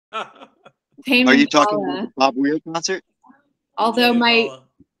Tame Are you talking Impala. about the Bob Weir concert? Although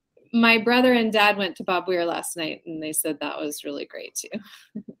my brother and dad went to Bob Weir last night, and they said that was really great too.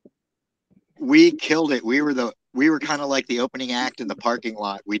 We killed it. We were kind of like the opening act in the parking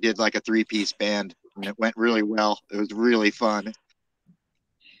lot. We did like a 3-piece band, and it went really well. It was really fun.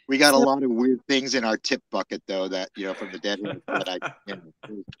 We got a lot of weird things in our tip bucket, though, that, from the dead that it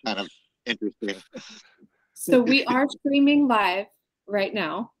was kind of interesting. So we are streaming live right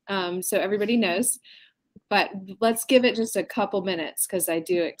now, so everybody knows. But let's give it just a couple minutes because I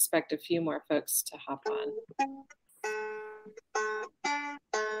do expect a few more folks to hop on.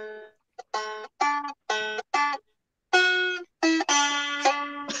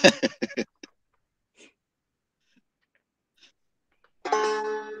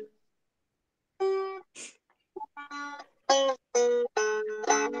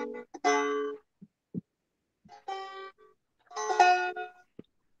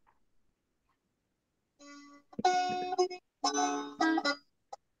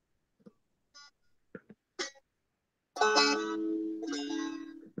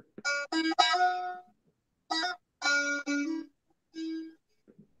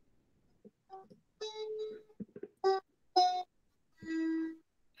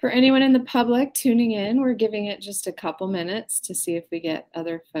 For anyone in the public tuning in, we're giving it just a couple minutes to see if we get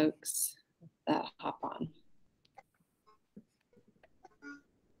other folks that hop on.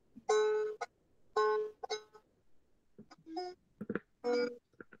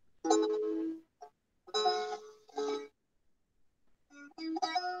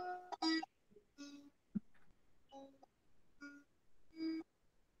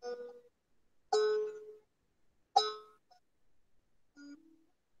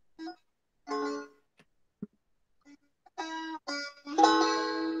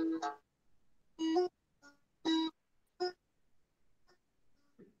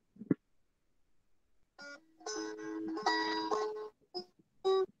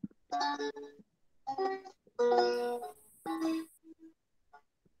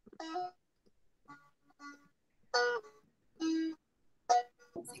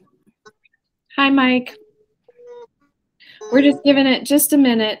 Hi, Mike. We're just giving it just a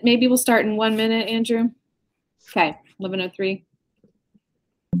minute. Maybe we'll start in 1 minute, Andrew. Okay, 11:03.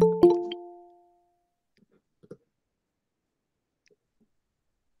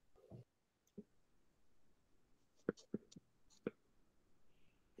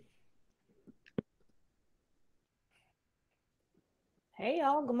 Hey,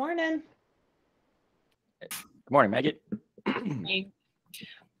 y'all. Good morning. Good morning, Maggot. Hey.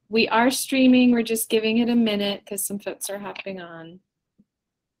 We are streaming. We're just giving it a minute because some folks are hopping on.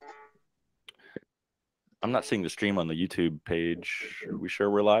 I'm not seeing the stream on the YouTube page. Are we sure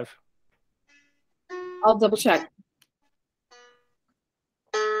we're live? I'll double check.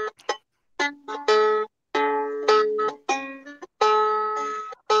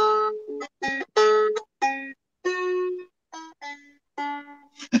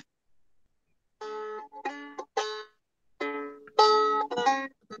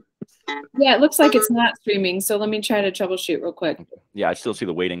 Yeah, it looks like it's not streaming, so let me try to troubleshoot real quick. Yeah, I still see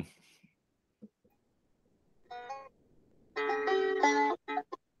the waiting.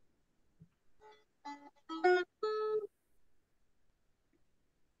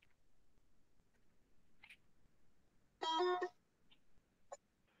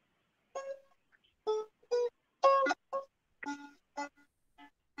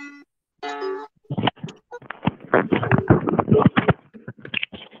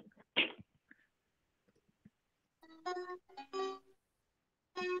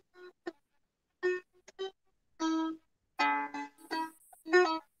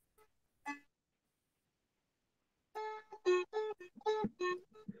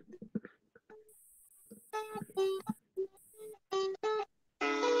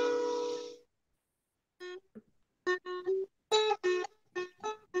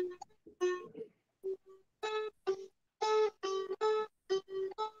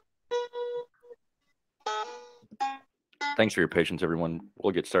 Thanks for your patience, everyone.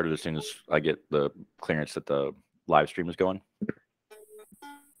 We'll get started as soon as I get the clearance that the live stream is going.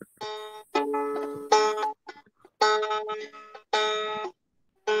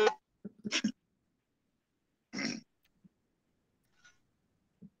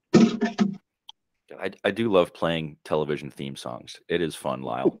 I do love playing television theme songs. It is fun,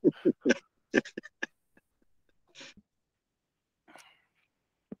 Lyle.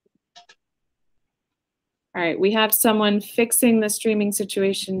 All right, we have someone fixing the streaming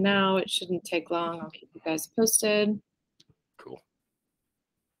situation now. It shouldn't take long. I'll keep you guys posted. Cool.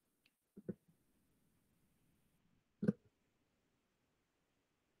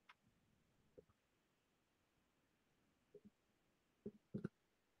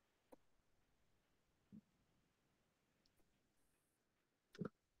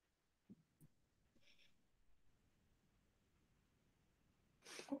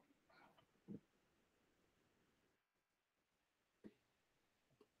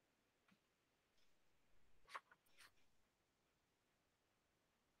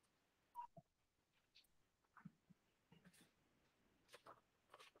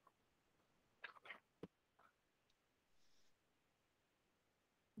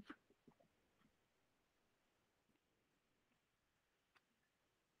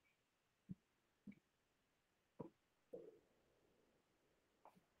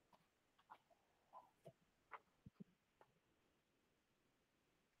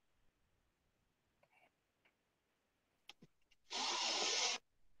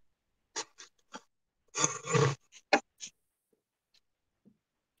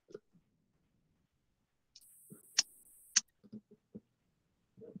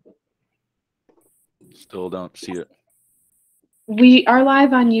 Still don't see it. We are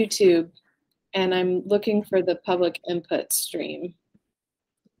live on YouTube, and I'm looking for the public input stream.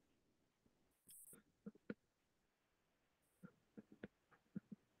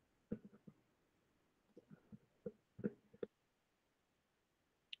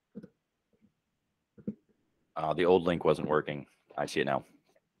 The old link wasn't working. I see it now.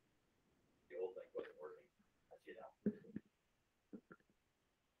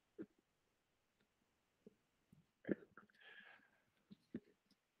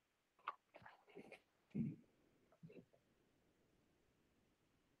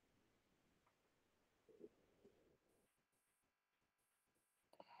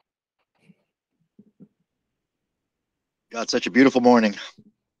 God, such a beautiful morning.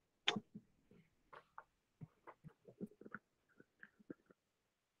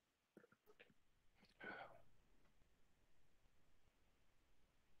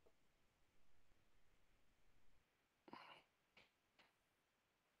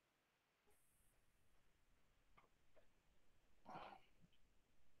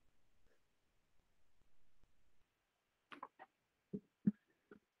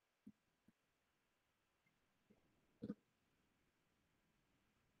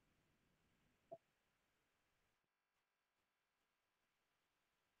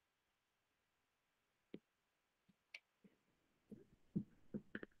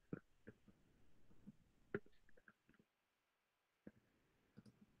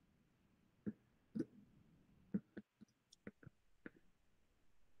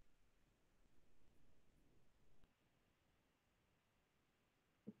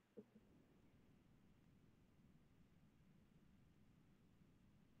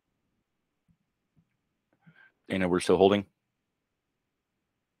 Dana, we're still holding.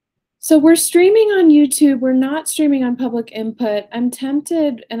 So we're streaming on YouTube. We're not streaming on public input. I'm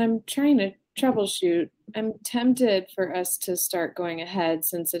tempted, and I'm trying to troubleshoot. I'm tempted for us to start going ahead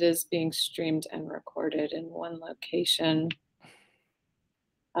since it is being streamed and recorded in one location.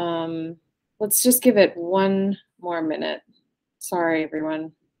 Let's just give it one more minute. Sorry,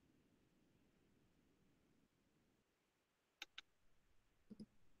 everyone.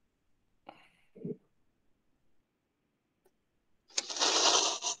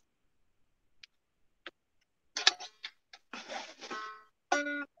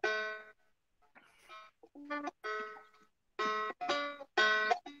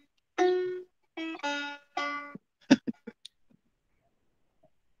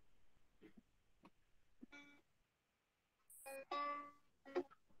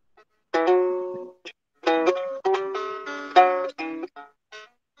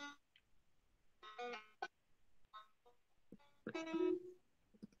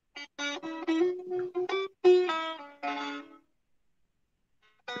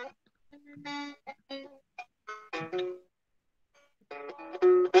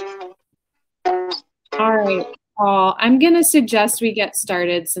 All right, I'm going to suggest we get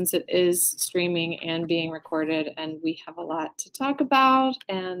started since it is streaming and being recorded, and we have a lot to talk about,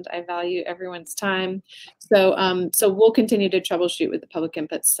 and I value everyone's time. So, we'll continue to troubleshoot with the public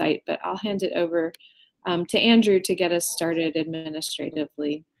input site, but I'll hand it over to Andrew to get us started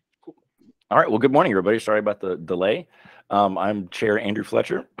administratively. All right. Well, good morning, everybody. Sorry about the delay. I'm Chair Andrew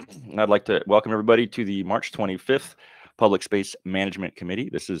Fletcher, and I'd like to welcome everybody to the March 25th Public Space Management Committee.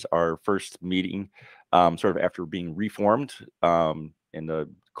 This is our first meeting sort of after being reformed in the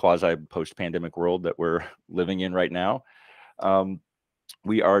quasi post-pandemic world that we're living in right now.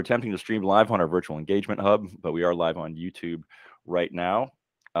 We are attempting to stream live on our virtual engagement hub, but we are live on YouTube right now.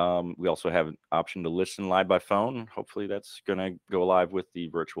 We also have an option to listen live by phone. Hopefully that's going to go live with the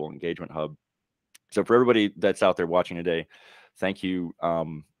virtual engagement hub. So for everybody that's out there watching today, thank you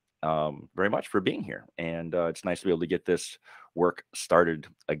very much for being here. And it's nice to be able to get this work started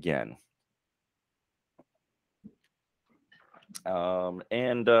again. So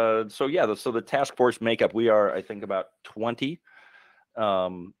the task force makeup, we are, I think, about 20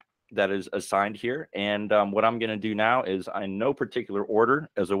 that is assigned here. And what I'm going to do now is, in no particular order,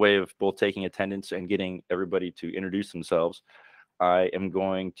 as a way of both taking attendance and getting everybody to introduce themselves, I am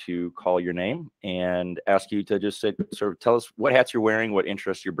going to call your name and ask you to just sort of tell us what hats you're wearing, what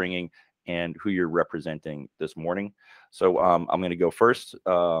interests you're bringing, and who you're representing this morning. So I'm going to go first.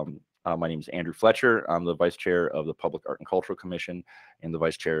 My name is Andrew Fletcher. I'm the Vice Chair of the Public Art and Cultural Commission and the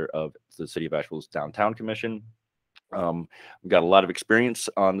Vice Chair of the City of Asheville's Downtown Commission. I've got a lot of experience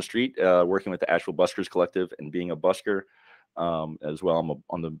on the street working with the Asheville Buskers Collective and being a busker as well. I'm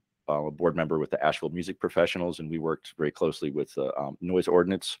on the board member with the Asheville Music Professionals, and we worked very closely with the noise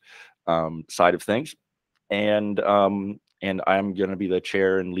ordinance side of things. And I'm going to be the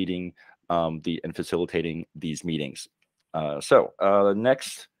chair and leading and facilitating these meetings. Next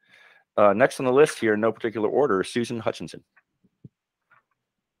on the list here, in no particular order, Susan Hutchinson.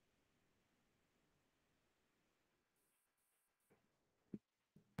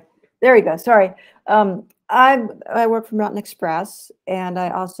 There we go. Sorry. I work for Mountain Express, and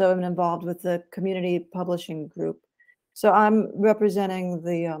I also am involved with the community publishing group. So I'm representing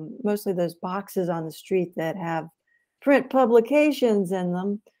the mostly those boxes on the street that have print publications in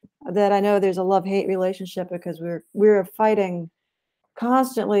them. That I know there's a love-hate relationship because we're fighting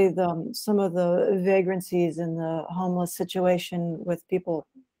constantly some of the vagrancies in the homeless situation with people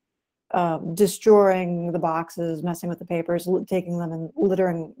destroying the boxes, messing with the papers, taking them and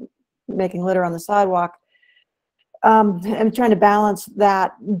littering, making litter on the sidewalk. I'm trying to balance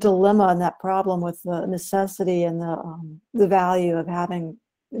that dilemma and that problem with the necessity and the value of having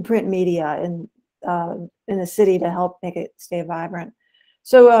print media in the city to help make it stay vibrant.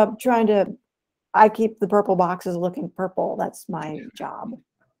 So I keep the purple boxes looking purple. That's my job.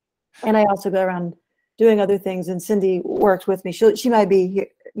 And I also go around doing other things, and Cindy works with me. She might be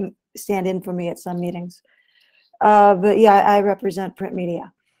here, stand in for me at some meetings. But yeah, I represent print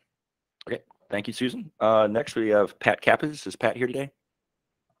media. Okay, thank you, Susan. Next we have Pat Kappas. Is Pat here today?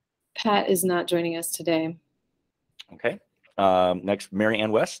 Pat is not joining us today. Okay. Next, Mary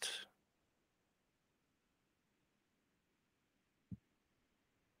Ann West.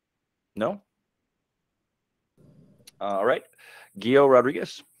 No? All right. Guillo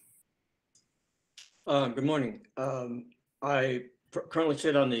Rodriguez. Good morning. I currently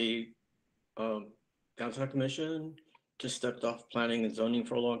sit on the Downtown Commission. Just stepped off planning and zoning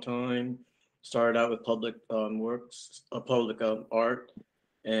for a long time. Started out with public works, public art,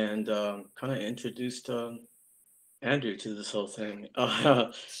 and kind of introduced Andrew to this whole thing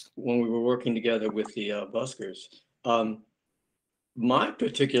when we were working together with the buskers. My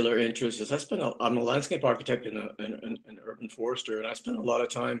particular interest is I'm a landscape architect and an urban forester, and I spend a lot of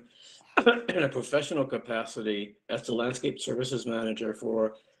time in a professional capacity as the landscape services manager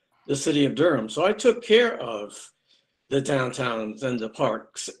for the city of Durham. So I took care of the downtowns and the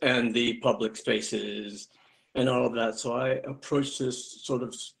parks and the public spaces and all of that. So I approached this sort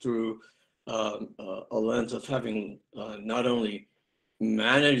of through a lens of having not only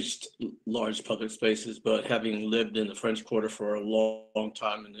managed large public spaces, but having lived in the French Quarter for a long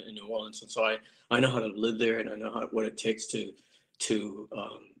time in New Orleans. And so I know how to live there, and I know what it takes to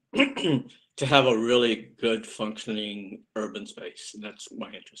to have a really good functioning urban space. And that's my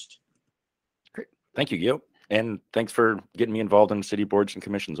interest. Great. Thank you, Guillo. And thanks for getting me involved in city boards and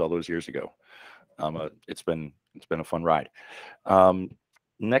commissions all those years ago. It's been a fun ride.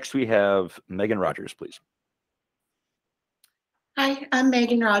 Next we have Megan Rogers, please. Hi, I'm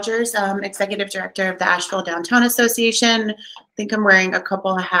Megan Rogers, Executive Director of the Asheville Downtown Association. I think I'm wearing a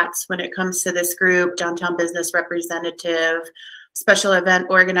couple of hats when it comes to this group: Downtown Business Representative, Special Event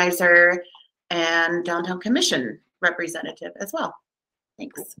Organizer, and Downtown Commission Representative as well.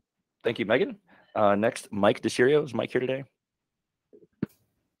 Thanks. Cool. Thank you, Megan. Next, Mike DeSirio. Is Mike here today?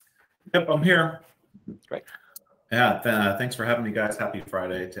 Yep, I'm here. Great. Yeah, thanks for having me, guys. Happy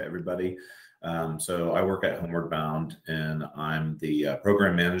Friday to everybody. So I work at Homeward Bound, and I'm the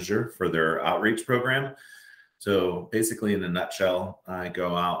program manager for their outreach program. So basically, in a nutshell, I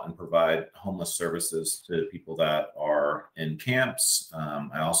go out and provide homeless services to people that are in camps.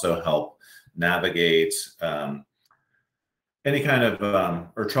 I also help navigate any kind of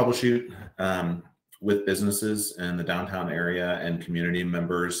or troubleshoot with businesses in the downtown area and community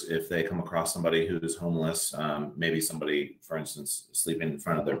members if they come across somebody who is homeless, maybe somebody, for instance, sleeping in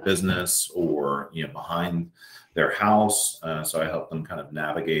front of their business or behind their house. So I help them kind of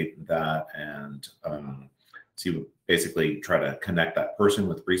navigate that and basically try to connect that person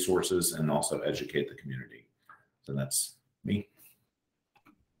with resources and also educate the community. So that's me.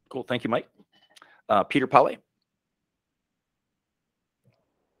 Cool. Thank you, Mike. Peter Polly.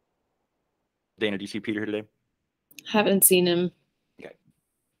 Dana, do you see Peter here today? Haven't seen him. Okay.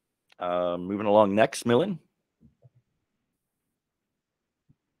 Moving along next, Millen.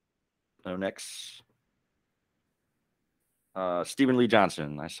 No, next. Stephen Lee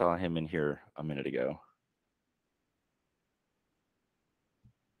Johnson. I saw him in here a minute ago.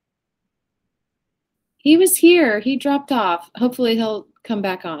 He was here. He dropped off. Hopefully he'll come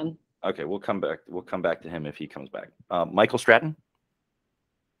back on. Okay, we'll come back. We'll come back to him if he comes back. Michael Stratton.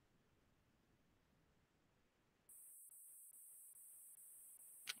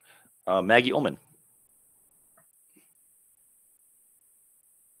 Maggie Ullman.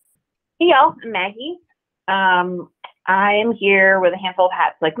 Hey y'all, I'm Maggie. I am here with a handful of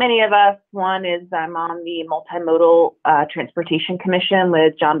hats like many of us. One is I'm on the Multimodal Transportation Commission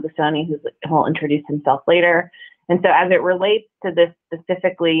with John Bissoni, who'll introduce himself later. And so as it relates to this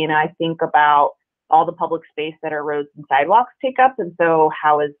specifically, you know, I think about all the public space that our roads and sidewalks take up. And so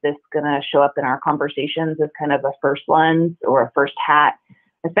how is this going to show up in our conversations as kind of a first lens or a first hat?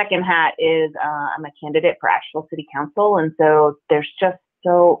 The second hat is I'm a candidate for Asheville City Council. And so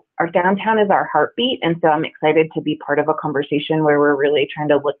so our downtown is our heartbeat. And so I'm excited to be part of a conversation where we're really trying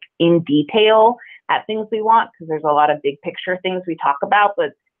to look in detail at things we want, because there's a lot of big picture things we talk about,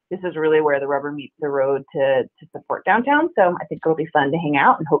 but this is really where the rubber meets the road to support downtown. So I think it'll be fun to hang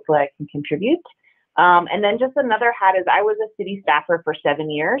out and hopefully I can contribute. And then just another hat is I was a city staffer for 7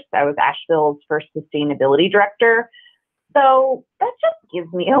 years. I was Asheville's first sustainability director. So that just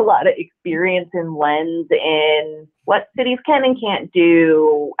gives me a lot of experience and lens in what cities can and can't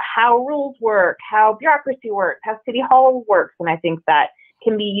do, how rules work, how bureaucracy works, how city hall works. And I think that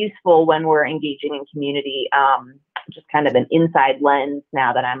can be useful when we're engaging in community, just kind of an inside lens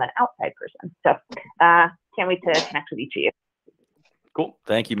now that I'm an outside person. So can't wait to connect with each of you. Cool.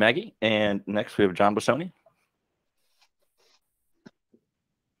 Thank you, Maggie. And next we have John Bissoni.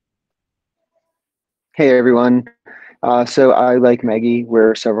 Hey, everyone. So I, like Maggie,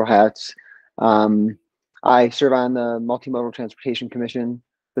 wear several hats. I serve on the Multimodal Transportation Commission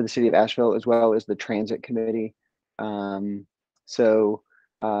for the city of Asheville, as well as the Transit Committee. So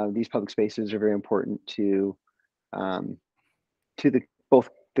these public spaces are very important to both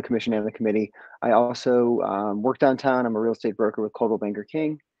the commission and the committee. I also work downtown. I'm a real estate broker with Coldwell Banker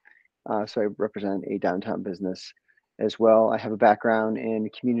King. So I represent a downtown business as well. I have a background in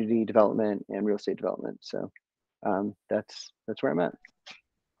community development and real estate development. So that's where I'm at.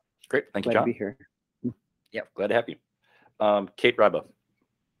 Great. Thank you, Glad John. to be here. Yeah, glad to have you. Kate Ryba.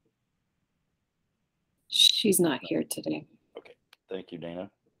 She's not here today. Okay. Thank you,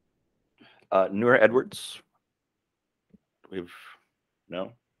 Dana. Nura Edwards.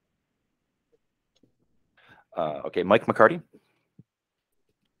 No. Okay, Mike McCarty.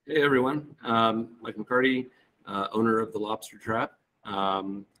 Hey everyone, Mike McCarty, owner of the Lobster Trap.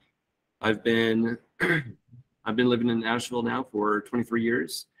 I've been living in Asheville now for 23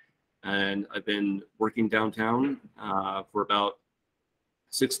 years, and I've been working downtown for about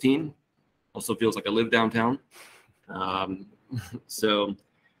 16. Also feels like I live downtown. So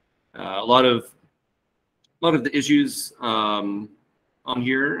a lot of the issues on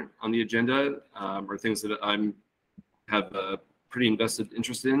here on the agenda are things that I have a pretty invested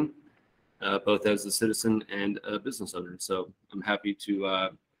interest in, both as a citizen and a business owner. So I'm happy to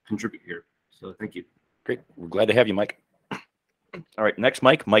contribute here. So thank you. Great. We're glad to have you, Mike. All right. Next,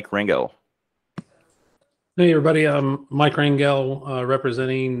 Mike Rangel. Hey, everybody. I'm Mike Rangel,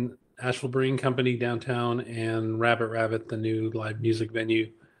 representing Asheville Brewing Company downtown and Rabbit, the new live music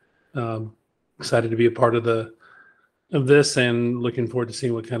venue. Excited to be a part of this and looking forward to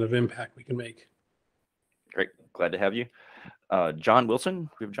seeing what kind of impact we can make. Great. Glad to have you. John Wilson.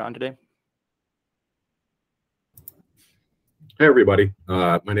 We have John today. Hey, everybody.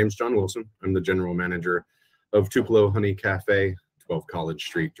 My name is John Wilson. I'm the general manager of Tupelo Honey Cafe, 12 College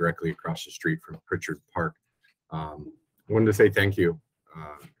Street, directly across the street from Pritchard Park. I wanted to say thank you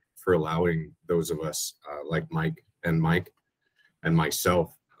for allowing those of us like Mike and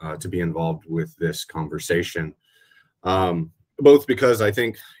myself to be involved with this conversation. Both because I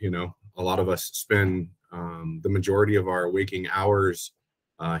think, a lot of us spend the majority of our waking hours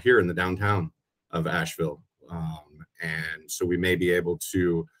here in the downtown of Asheville. And so we may be able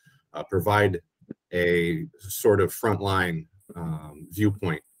to provide a sort of frontline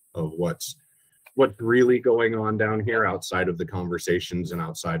viewpoint of what's really going on down here outside of the conversations and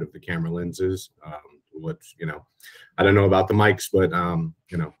outside of the camera lenses. I don't know about the mics, but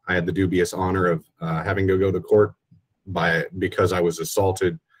I had the dubious honor of having to go to court because I was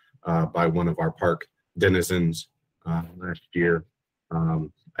assaulted by one of our park denizens last year.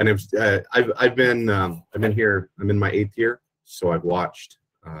 And I've been here. I'm in my 8th year, so I've watched.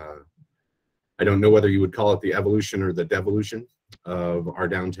 I don't know whether you would call it the evolution or the devolution of our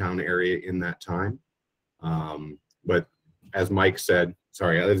downtown area in that time. But as Mike said,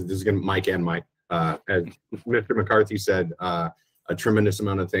 sorry, this is going to Mike and Mike. As Mr. McCarthy said, a tremendous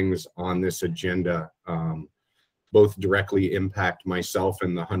amount of things on this agenda both directly impact myself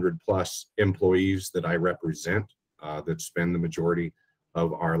and the 100+ employees that I represent that spend the majority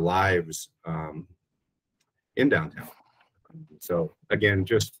of our lives in downtown. So again,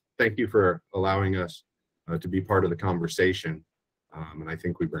 just thank you for allowing us to be part of the conversation. And I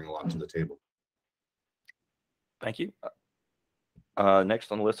think we bring a lot to the table. Thank you.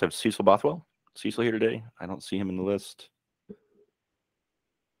 Next on the list, I have Cecil Bothwell. Cecil here today? I don't see him in the list.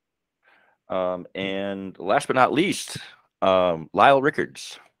 And last but not least, Lyle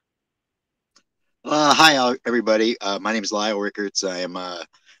Rickards. Hi, everybody. My name is Lyle Rickards. I am a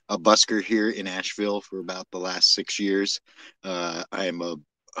busker here in Asheville for about the last 6 years. I am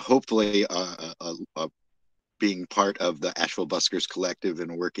hopefully being part of the Asheville Buskers Collective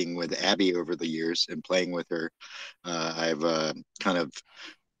and working with Abby over the years and playing with her. I've kind of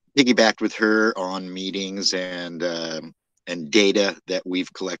piggybacked with her on meetings and data that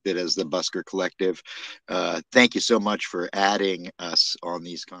we've collected as the Busker Collective. Thank you so much for adding us on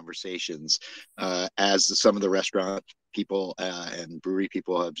these conversations. As some of the restaurant people and brewery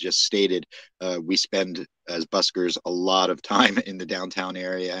people have just stated, we spend as buskers a lot of time in the downtown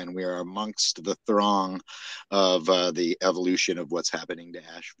area, and we are amongst the throng of the evolution of what's happening to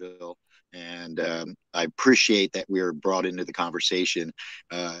Asheville. And I appreciate that we are brought into the conversation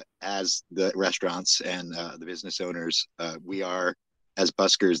as the restaurants and the business owners. We are, as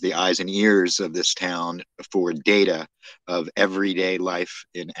buskers, the eyes and ears of this town for data of everyday life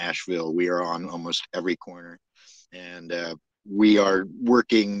in Asheville. We are on almost every corner, and we are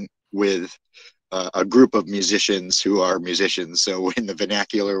working with a group of musicians who are musicians. So in the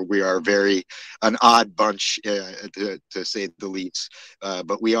vernacular, we are an odd bunch, to say the least.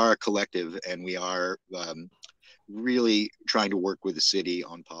 But we are a collective, and we are really trying to work with the city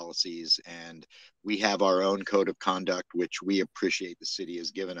on policies. And we have our own code of conduct, which we appreciate the city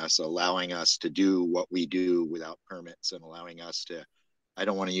has given us, allowing us to do what we do without permits, and allowing us to, I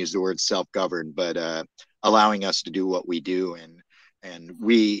don't want to use the word self-govern, but allowing us to do what we do. And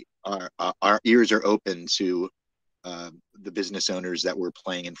we are, our ears are open to the business owners that we're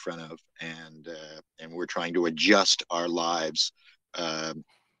playing in front of, and we're trying to adjust our lives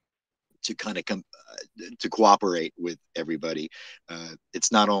to kind of to cooperate with everybody.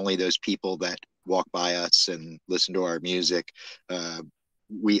 It's not only those people that walk by us and listen to our music.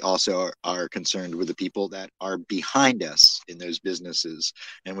 We also are concerned with the people that are behind us in those businesses,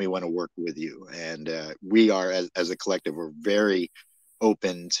 and we want to work with you. And we are, as a collective, we're very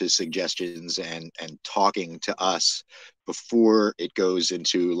open to suggestions and talking to us before it goes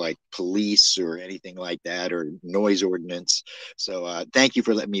into like police or anything like that, or noise ordinance. So thank you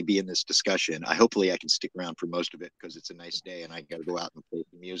for letting me be in this discussion. Hopefully I can stick around for most of it, because it's a nice day and I got to go out and play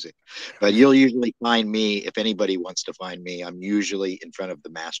some music. But you'll usually find me, if anybody wants to find me, I'm usually in front of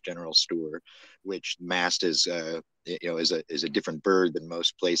the Mast General Store, which Mast is is a different bird than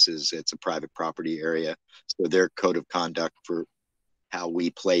most places. It's a private property area, so their code of conduct for how we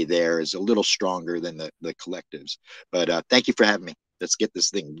play there is a little stronger than the collectives. But thank you for having me. Let's get this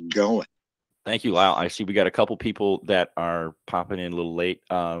thing going. Thank you, Lyle. I see we got a couple people that are popping in a little late.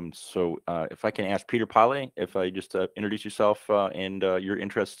 So if I can ask Peter Pale, if I just introduce yourself and your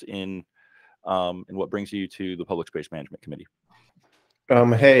interest in what brings you to the Public Space Management Committee.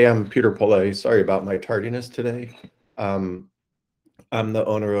 Hey, I'm Peter Pale. Sorry about my tardiness today. I'm the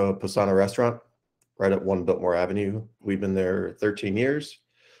owner of Posana Restaurant, right at 1 Biltmore Avenue. We've been there 13 years.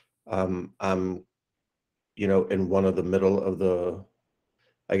 I'm, in one of the middle of the,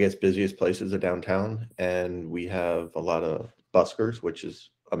 I guess, busiest places of downtown, and we have a lot of buskers, which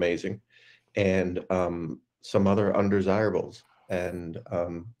is amazing, and some other undesirables. And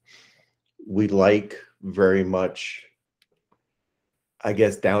we like very much, I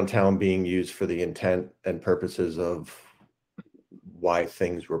guess, downtown being used for the intent and purposes of why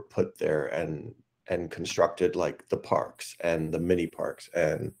things were put there and constructed, like the parks and the mini parks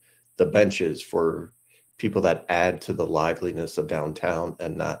and the benches for people that add to the liveliness of downtown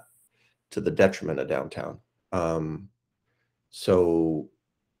and not to the detriment of downtown. So,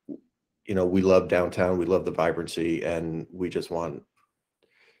 we love downtown, we love the vibrancy, and we just want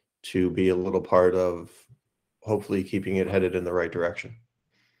to be a little part of hopefully keeping it headed in the right direction.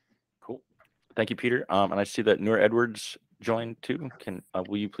 Cool. Thank you, Peter. And I see that Noor Edwards joined too.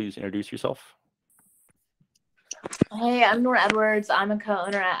 Will you please introduce yourself? Hey, I'm Noor Edwards. I'm a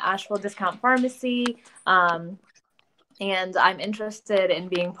co-owner at Asheville Discount Pharmacy. And I'm interested in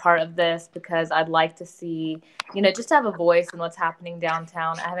being part of this because I'd like to see, just to have a voice in what's happening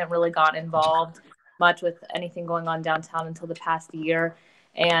downtown. I haven't really gotten involved much with anything going on downtown until the past year.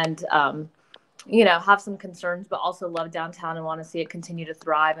 And, have some concerns, but also love downtown and want to see it continue to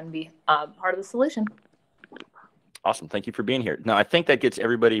thrive and be part of the solution. Awesome. Thank you for being here. Now, I think that gets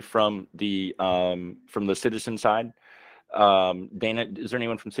everybody from the citizen side. Dana, is there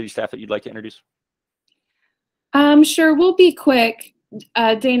anyone from city staff that you'd like to introduce? Sure. We'll be quick.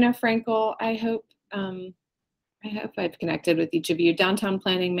 Dana Frankel, I hope I've connected with each of you. Downtown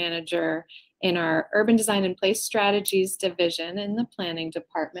Planning Manager in our Urban Design and Place Strategies Division in the Planning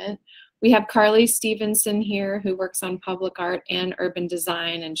Department. We have Carly Stevenson here, who works on public art and urban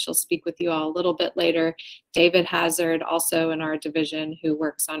design, and she'll speak with you all a little bit later. David Hazard, also in our division, who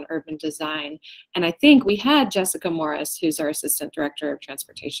works on urban design. And I think we had Jessica Morris, who's our Assistant Director of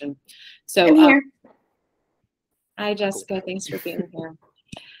Transportation. So I'm here. Hi, Jessica. Thanks for being here.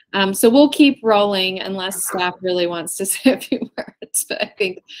 So we'll keep rolling unless staff really wants to say a few words, but I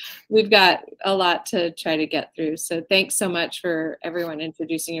think we've got a lot to try to get through. So thanks so much for everyone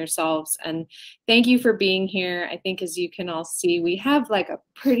introducing yourselves, and thank you for being here. I think, as you can all see, we have like a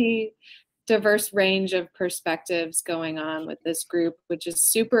pretty diverse range of perspectives going on with this group, which is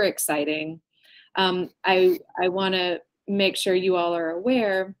super exciting. I want to make sure you all are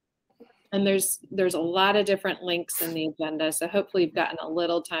aware. And there's a lot of different links in the agenda. So hopefully you've gotten a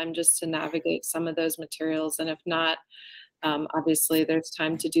little time just to navigate some of those materials. And if not, obviously there's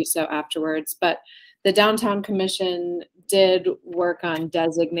time to do so afterwards. But the Downtown Commission did work on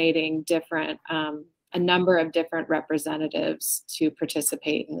designating a number of different representatives to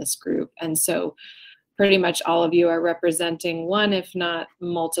participate in this group. And so pretty much all of you are representing one, if not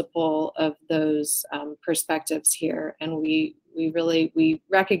multiple, of those perspectives here. And we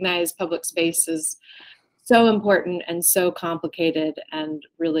recognize public space is so important and so complicated, and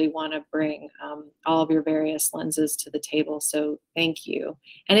really want to bring all of your various lenses to the table. So thank you.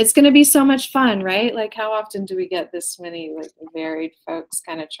 And it's going to be so much fun, right? Like, how often do we get this many like varied folks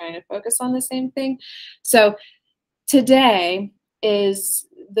kind of trying to focus on the same thing? So today is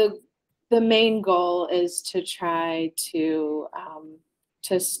the main goal is to try to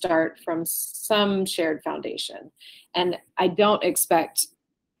start from some shared foundation. And I don't expect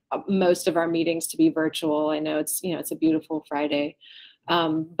most of our meetings to be virtual. I know it's a beautiful Friday,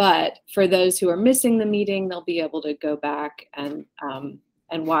 but for those who are missing the meeting, they'll be able to go back and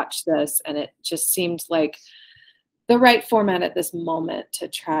watch this. And it just seemed like the right format at this moment to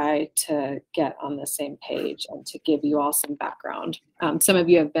try to get on the same page and to give you all some background. Some of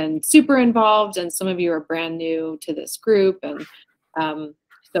you have been super involved, and some of you are brand new to this group, and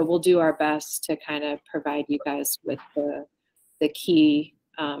so we'll do our best to kind of provide you guys with the key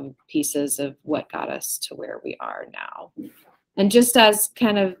pieces of what got us to where we are now. And just as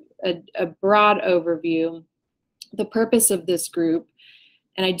kind of a broad overview, the purpose of this group,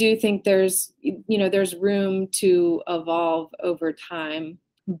 and I do think there's room to evolve over time,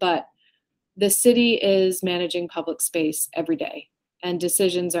 but the city is managing public space every day, and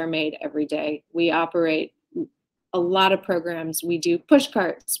decisions are made every day. We operate a lot of programs. We do push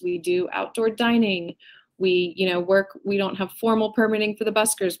carts, we do outdoor dining, we don't have formal permitting for the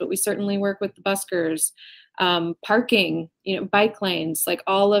buskers, but we certainly work with the buskers. Parking, bike lanes, like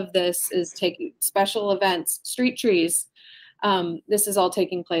all of this is taking special events, street trees. This is all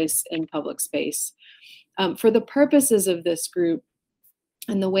taking place in public space. For the purposes of this group,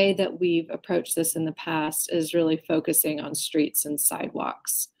 and the way that we've approached this in the past is really focusing on streets and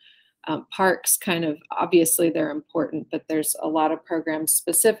sidewalks. Parks, kind of, obviously they're important, but there's a lot of programs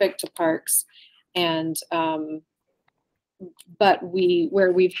specific to parks. And but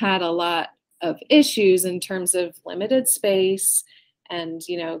where we've had a lot of issues in terms of limited space and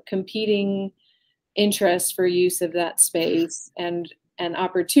competing interest for use of that space and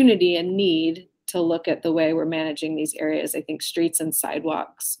opportunity and need to look at the way we're managing these areas, I think streets and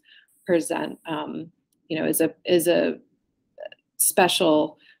sidewalks present is a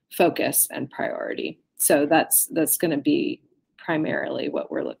special focus and priority. So that's going to be primarily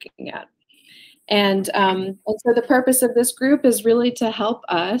what we're looking at. And so the purpose of this group is really to help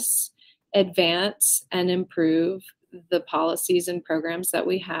us advance and improve the policies and programs that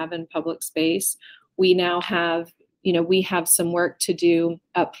we have in public space. We now have, we have some work to do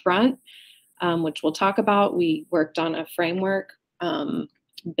up front, which we'll talk about. We worked on a framework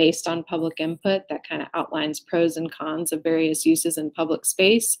based on public input that kind of outlines pros and cons of various uses in public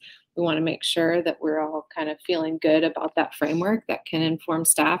space. We want to make sure that we're all kind of feeling good about that framework that can inform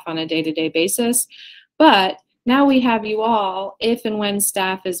staff on a day-to-day basis. But now we have you all, if and when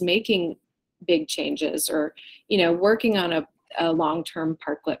staff is making big changes or, working on a long-term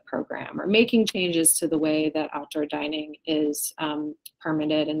parklet program or making changes to the way that outdoor dining is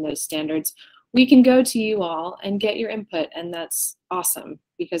permitted and those standards, we can go to you all and get your input. And that's awesome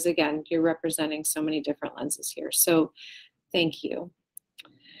because, again, you're representing so many different lenses here. So thank you.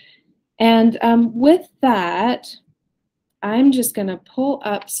 And with that, I'm just going to pull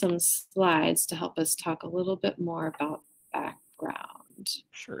up some slides to help us talk a little bit more about background.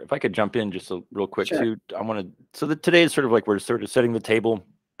 Sure. If I could jump in just real quick Sure. too. Today is sort of like we're sort of setting the table.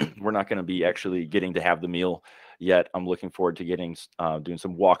 We're not going to be actually getting to have the meal yet. I'm looking forward to doing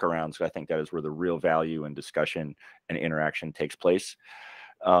some walk arounds. I think that is where the real value and discussion and interaction takes place.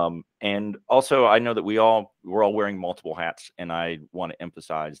 And also, I know that we're all wearing multiple hats, and I want to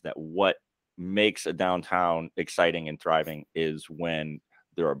emphasize that what makes a downtown exciting and thriving is when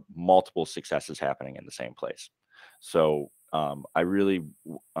there are multiple successes happening in the same place. So I really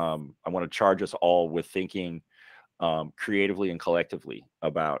I want to charge us all with thinking creatively and collectively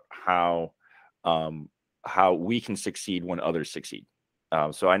about how we can succeed when others succeed.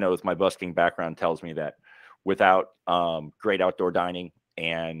 So I know with my busking background tells me that without great outdoor dining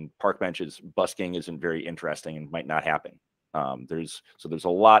and park benches, busking isn't very interesting and might not happen. There's a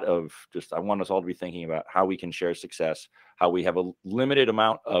lot of I want us all to be thinking about how we can share success, how we have a limited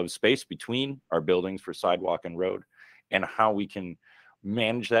amount of space between our buildings for sidewalk and road, and how we can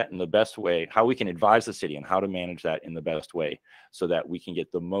manage that in the best way, how we can advise the city on how to manage that in the best way so that we can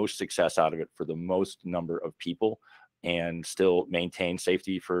get the most success out of it for the most number of people and still maintain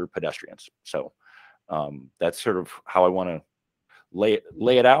safety for pedestrians. So that's sort of how I want to lay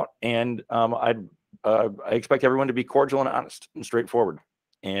it out. And I expect everyone to be cordial and honest and straightforward.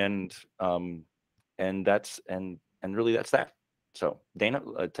 And that's really that's that. So Dana,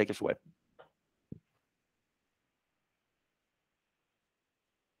 take us away.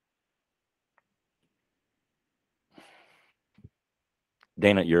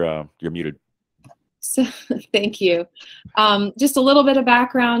 Dana, you're muted. So, thank you. Just a little bit of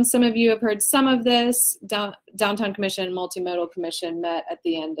background. Some of you have heard some of this. Downtown Commission, Multimodal Commission met at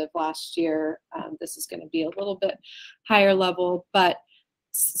the end of last year. This is going to be a little bit higher level, but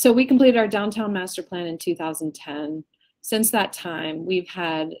so we completed our downtown master plan in 2010. Since that time, we've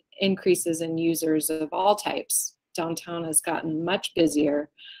had increases in users of all types. Downtown has gotten much busier.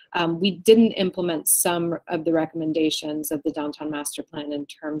 We didn't implement some of the recommendations of the downtown master plan in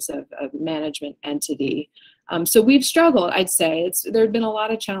terms of management entity. So we've struggled, I'd say. There have been a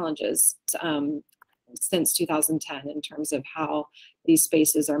lot of challenges since 2010 in terms of how these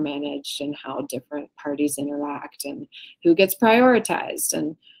spaces are managed and how different parties interact and who gets prioritized.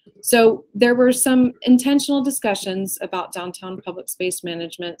 And so there were some intentional discussions about downtown public space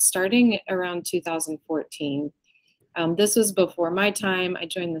management starting around 2014. This was before my time. I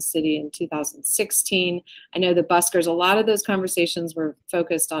joined the city in 2016. I know the buskers, a lot of those conversations were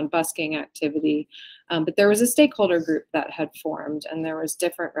focused on busking activity, but there was a stakeholder group that had formed, and there was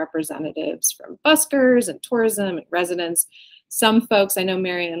different representatives from buskers and tourism and residents. Some folks, I know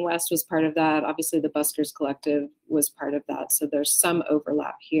Marianne West was part of that. Obviously, the Buskers Collective was part of that, so there's some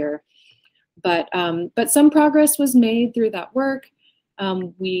overlap here. But some progress was made through that work.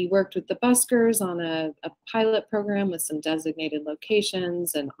 We worked with the buskers on a pilot program with some designated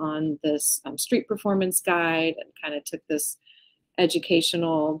locations and on this street performance guide, and kind of took this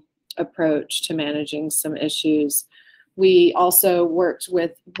educational approach to managing some issues. We also worked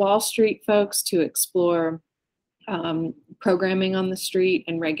with Wall Street folks to explore programming on the street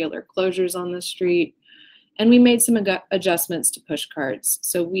and regular closures on the street. And we made some adjustments to push cards.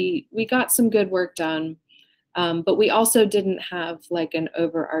 So we got some good work done. But we also didn't have like an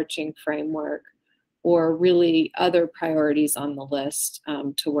overarching framework or really other priorities on the list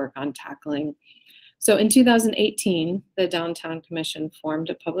to work on tackling. So in 2018, the Downtown Commission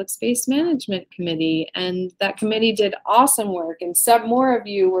formed a public space management committee, and that committee did awesome work. And some more of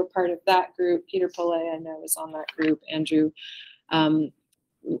you were part of that group. Peter Pillay, I know, was on that group. Andrew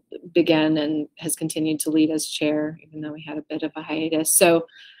began and has continued to lead as chair, even though we had a bit of a hiatus. So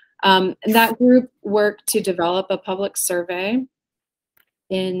and that group worked to develop a public survey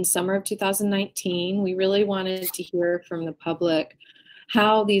in summer of 2019. We really wanted to hear from the public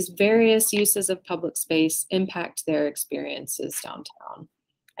how these various uses of public space impact their experiences downtown,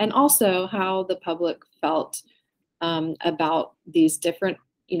 and also how the public felt about these different,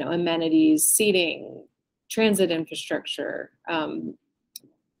 amenities, seating, transit infrastructure,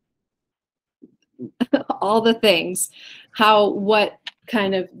 all the things,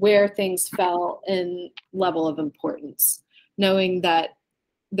 where things fell in level of importance, knowing that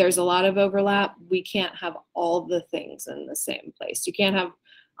there's a lot of overlap. We can't have all the things in the same place. You can't have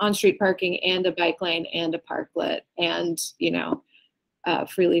on-street parking and a bike lane and a parklet and,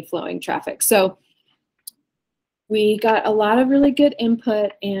 freely flowing traffic. So we got a lot of really good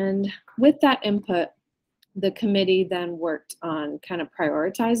input, and with that input, the committee then worked on kind of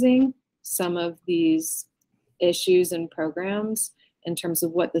prioritizing some of these issues and programs in terms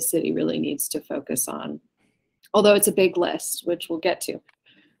of what the city really needs to focus on, although it's a big list, which we'll get to.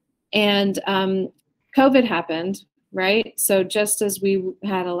 And COVID happened, right? So just as we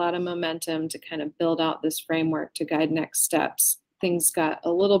had a lot of momentum to kind of build out this framework to guide next steps, things got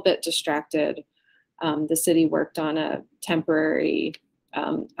a little bit distracted. The city worked on a temporary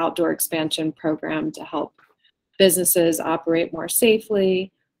outdoor expansion program to help businesses operate more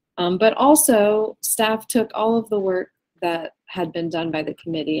safely. But also staff took all of the work that had been done by the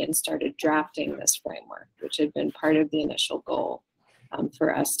committee and started drafting this framework, which had been part of the initial goal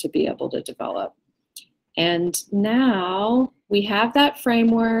for us to be able to develop. And now we have that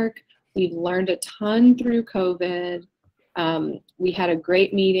framework. We've learned a ton through COVID. We had a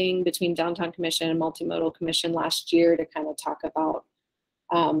great meeting between Downtown Commission and Multimodal Commission last year to kind of talk about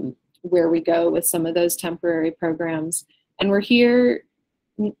where we go with some of those temporary programs. And we're here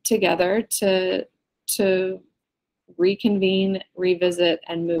together to reconvene, revisit,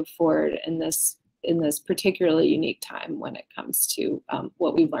 and move forward in this particularly unique time when it comes to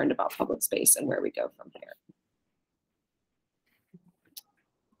what we've learned about public space and where we go from here.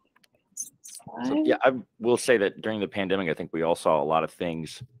 So, yeah, I will say that during the pandemic, I think we all saw a lot of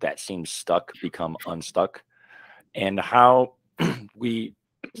things that seemed stuck become unstuck, and how we're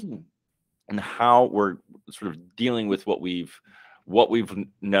sort of dealing with what we've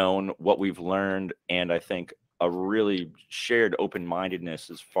known, what we've learned, and I think a really shared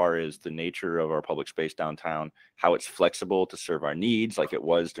open-mindedness as far as the nature of our public space downtown, how it's flexible to serve our needs like it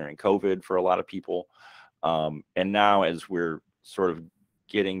was during COVID for a lot of people. And now as we're sort of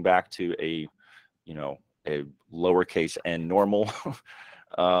getting back to a lowercase n normal,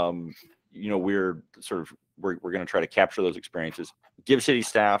 we're going to try to capture those experiences, give city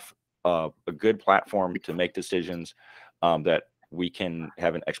staff a good platform to make decisions that we can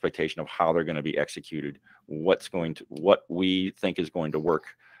have an expectation of how they're going to be executed, what we think is going to work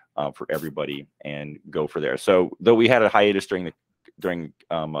for everybody, and go for there. So though we had a hiatus during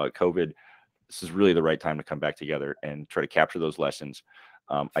COVID, this is really the right time to come back together and try to capture those lessons,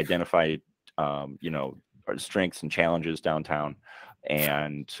 identify our strengths and challenges downtown,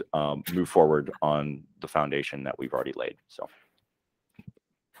 and move forward on the foundation that we've already laid. So.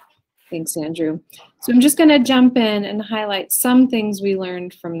 Thanks, Andrew. So I'm just going to jump in and highlight some things we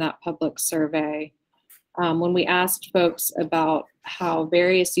learned from that public survey. When we asked folks about how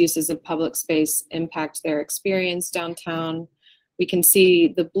various uses of public space impact their experience downtown, we can see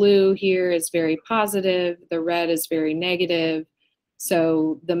the blue here is very positive, the red is very negative.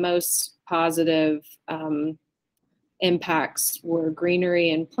 So the most positive impacts were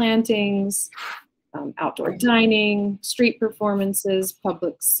greenery and plantings, outdoor dining, street performances,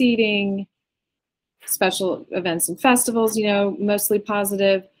 public seating, special events and festivals, mostly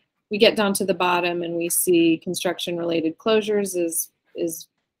positive. We get down to the bottom and we see construction-related closures is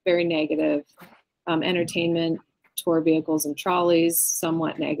very negative. Entertainment, tour vehicles and trolleys,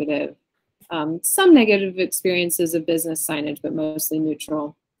 somewhat negative. Some negative experiences of business signage, but mostly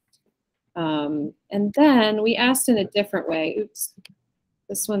neutral. And then we asked in a different way. Oops.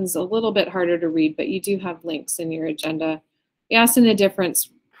 This one's a little bit harder to read, but you do have links in your agenda. We asked in a different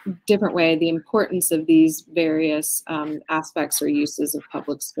way the importance of these various aspects or uses of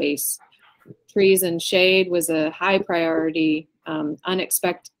public space. Trees and shade was a high priority.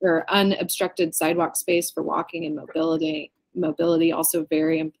 Unobstructed sidewalk space for walking and mobility also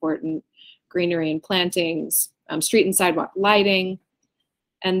very important. Greenery and plantings, street and sidewalk lighting,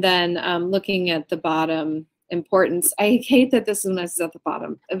 and then looking at the bottom. Importance. I hate that this is at the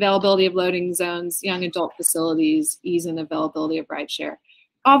bottom. Availability of loading zones, young adult facilities, ease and availability of rideshare.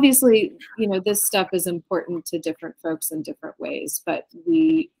 Obviously, this stuff is important to different folks in different ways, but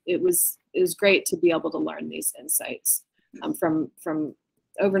it was great to be able to learn these insights from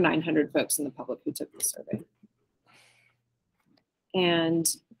over 900 folks in the public who took the survey.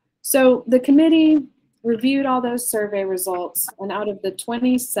 And so the committee reviewed all those survey results, and out of the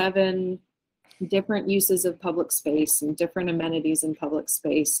 27 different uses of public space and different amenities in public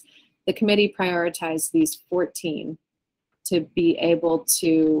space, the committee prioritized these 14 to be able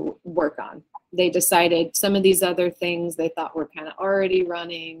to work on. They decided some of these other things they thought were kind of already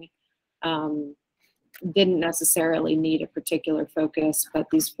running, didn't necessarily need a particular focus, but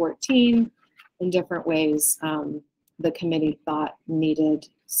these 14 in different ways the committee thought needed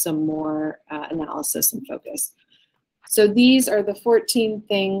some more analysis and focus. So these are the 14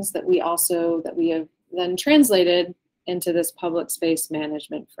 things that we have then translated into this public space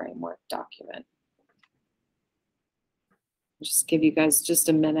management framework document. Just give you guys just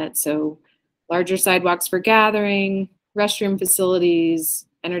a minute. So larger sidewalks for gathering, restroom facilities,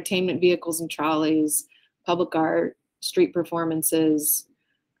 entertainment vehicles and trolleys, public art, street performances,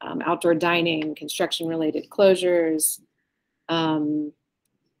 outdoor dining, construction-related closures,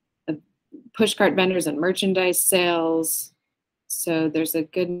 pushcart vendors and merchandise sales. So there's a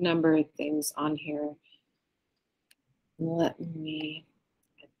good number of things on here. Let me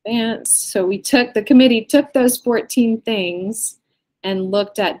advance. So the committee took those 14 things and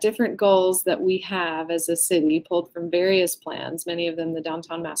looked at different goals that we have as a city, pulled from various plans, many of them the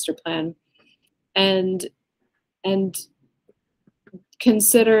Downtown Master Plan, and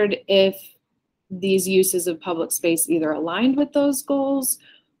considered if these uses of public space either aligned with those goals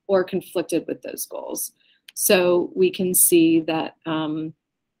or conflicted with those goals. So we can see that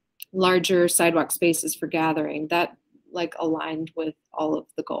larger sidewalk spaces for gathering, that like aligned with all of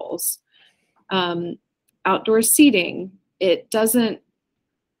the goals. Outdoor seating, it doesn't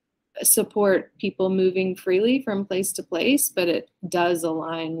support people moving freely from place to place, but it does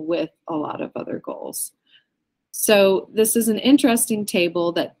align with a lot of other goals. So this is an interesting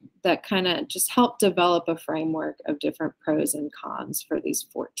table that kind of just helped develop a framework of different pros and cons for these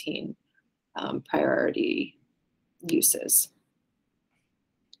 14 priority uses.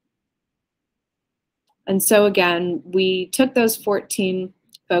 And so again, we took those 14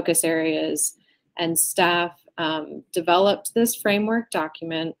 focus areas and staff developed this framework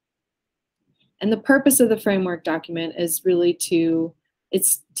document. And the purpose of the framework document is really to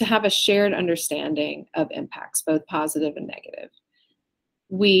have a shared understanding of impacts, both positive and negative.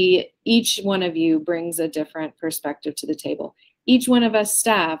 Each one of you brings a different perspective to the table. Each one of us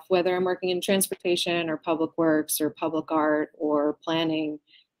staff, whether I'm working in transportation or public works or public art or planning,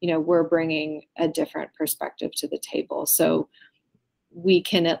 we're bringing a different perspective to the table. So we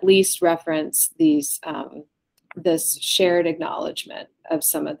can at least reference this shared acknowledgement of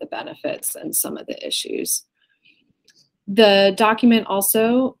some of the benefits and some of the issues. The document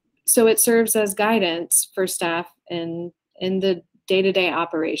also, so it serves as guidance for staff in the day-to-day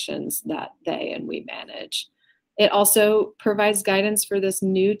operations that they and we manage. It also provides guidance for this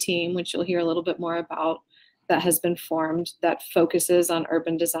new team, which you'll hear a little bit more about, that has been formed that focuses on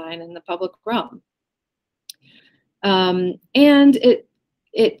urban design in the public realm. And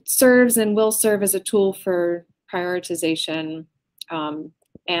it serves and will serve as a tool for prioritization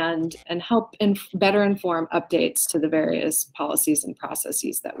and help better inform updates to the various policies and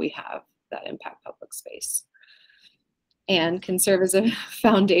processes that we have that impact public space, and can serve as a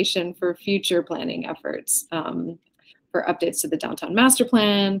foundation for future planning efforts, for updates to the Downtown Master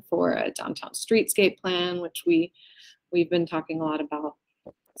Plan, for a Downtown Streetscape Plan, which we've been talking a lot about.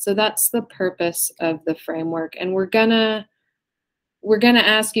 So that's the purpose of the framework. And we're gonna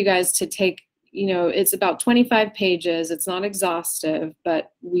ask you guys to take, it's about 25 pages. It's not exhaustive,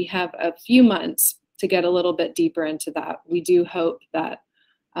 but we have a few months to get a little bit deeper into that. We do hope that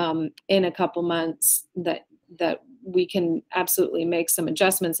in a couple months that we can absolutely make some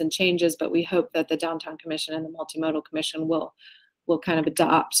adjustments and changes, but we hope that the Downtown Commission and the Multimodal Commission will kind of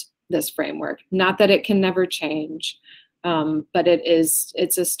adopt this framework. Not that it can never change, but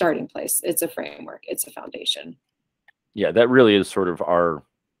it's a starting place. It's a framework. It's a foundation. Yeah, that really is sort of our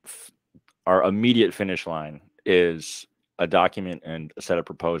immediate finish line, is a document and a set of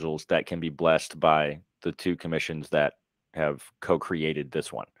proposals that can be blessed by the two commissions that have co-created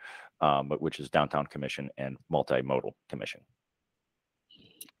this one, which is Downtown Commission and Multimodal Commission.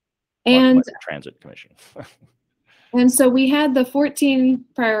 And Transit Commission. And so we had the 14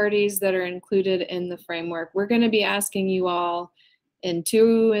 priorities that are included in the framework. We're going to be asking you all in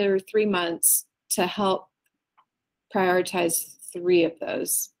 2 or 3 months to help prioritize 3 of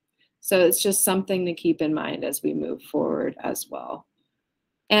those. So it's just something to keep in mind as we move forward as well.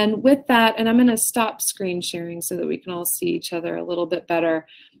 And with that, and I'm going to stop screen sharing so that we can all see each other a little bit better.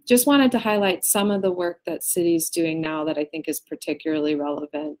 Just wanted to highlight some of the work that City's doing now that I think is particularly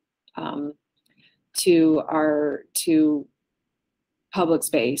relevant to public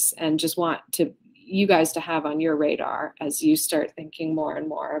space, and just want you guys to have on your radar as you start thinking more and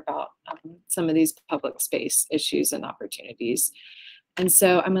more about some of these public space issues and opportunities. And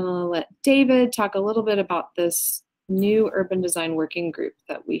so I'm going to let David talk a little bit about this new urban design working group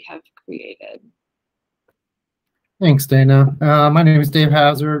that we have created. Thanks, Dana. My name is Dave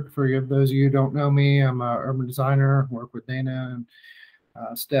Hazard. For those of you who don't know me, I'm an urban designer, work with Dana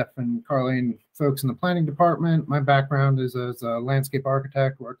and Steph and Carlene, folks in the planning department. My background is as a landscape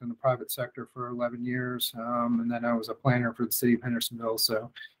architect, worked in the private sector for 11 years, and then I was a planner for the city of Hendersonville. So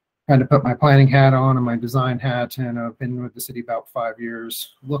kind of put my planning hat on and my design hat, and I've been with the city about 5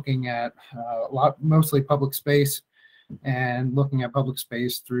 years, looking at mostly public space, and looking at public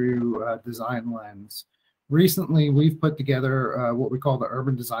space through a design lens. Recently, we've put together what we call the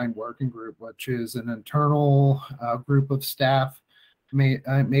Urban Design Working Group, which is an internal group of staff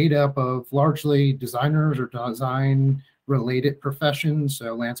made up of largely designers or design-related professions,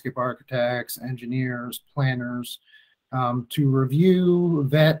 so landscape architects, engineers, planners, to review,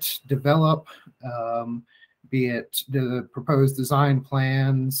 vet, develop, be it the proposed design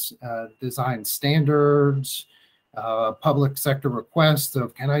plans, design standards, public sector requests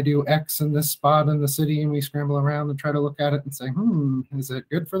of, can I do X in this spot in the city? And we scramble around and try to look at it and say, is it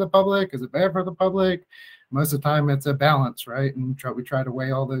good for the public? Is it bad for the public? Most of the time it's a balance, right? And we try to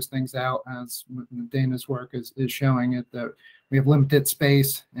weigh all those things out, as Dana's work is showing it, that we have limited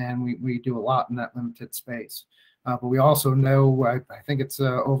space and we do a lot in that limited space. But we also know, I think it's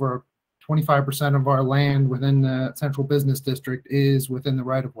over 25% of our land within the central business district is within the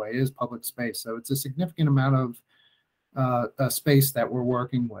right of way, is public space. So it's a significant amount of space that we're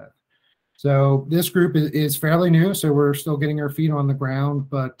working with. So this group is fairly new, so we're still getting our feet on the ground.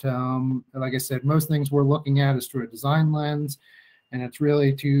 But like I said, most things we're looking at is through a design lens, and it's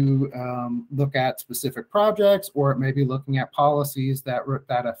really to look at specific projects, or it may be looking at policies that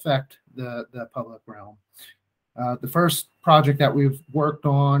affect the public realm. The first project that we've worked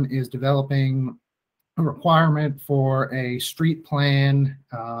on is developing a requirement for a street plan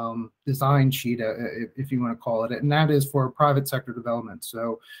design sheet, if you want to call it, and that is for private sector development.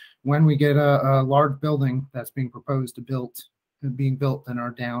 So when we get a large building that's being proposed to being built in our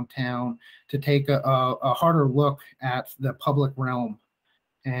downtown, to take a harder look at the public realm.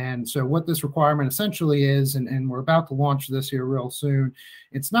 And so what this requirement essentially is, and we're about to launch this here real soon,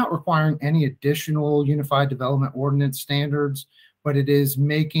 it's not requiring any additional Unified Development Ordinance standards, but it is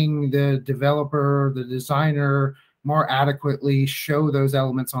making the developer, the designer, more adequately show those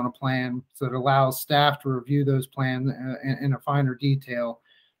elements on a plan, so it allows staff to review those plans in a finer detail.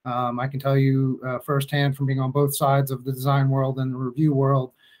 I can tell you firsthand from being on both sides of the design world and the review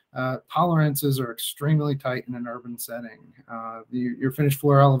world, tolerances are extremely tight in an urban setting. Your finished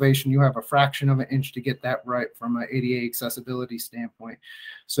floor elevation, you have a fraction of an inch to get that right from an ADA accessibility standpoint.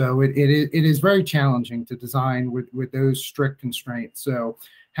 So it is very challenging to design with those strict constraints. So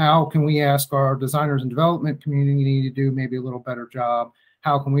how can we ask our designers and development community to do maybe a little better job?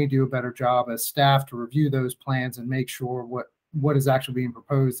 How can we do a better job as staff to review those plans and make sure what is actually being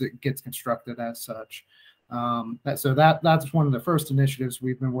proposed that gets constructed as such? So that's one of the first initiatives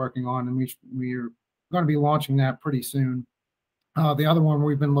we've been working on, and we're going to be launching that pretty soon. The other one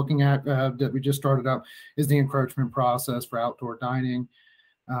we've been looking at that we just started up is the encroachment process for outdoor dining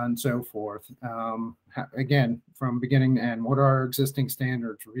and so forth. Again, from beginning to end, what are our existing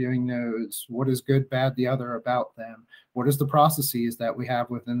standards, reviewing those, what is good, bad, the other about them, what is the processes that we have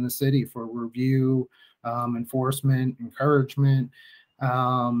within the city for review, enforcement, encouragement.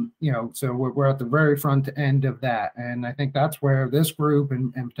 So we're at the very front end of that. And I think that's where this group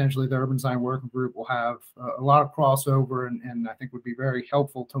and potentially the Urban Design Working Group will have a lot of crossover, and I think would be very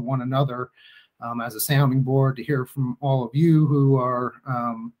helpful to one another as a sounding board to hear from all of you who are,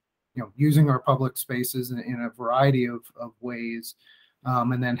 using our public spaces in a variety of ways.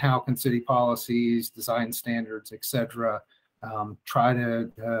 And then how can city policies, design standards, et cetera, try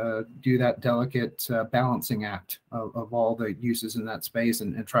to do that delicate balancing act of all the uses in that space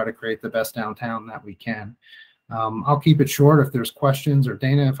and try to create the best downtown that we can. I'll keep it short. If there's questions, or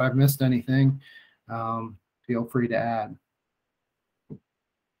Dana, if I've missed anything, feel free to add.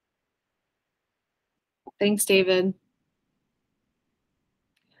 Thanks, David.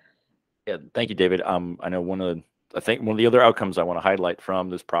 Yeah, thank you, David. I know one of the other outcomes I want to highlight from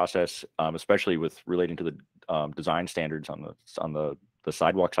this process, especially with relating to the design standards on the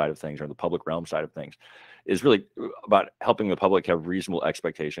sidewalk side of things, or the public realm side of things, is really about helping the public have reasonable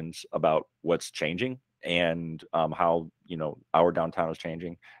expectations about what's changing and how our downtown is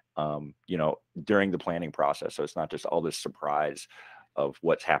changing during the planning process. So it's not just all this surprise of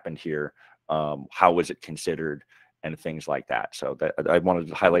what's happened here. How was it considered, and things like that. So that I wanted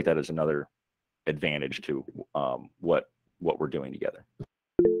to highlight that as another advantage to what we're doing together.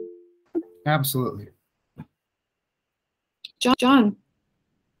 Absolutely. John,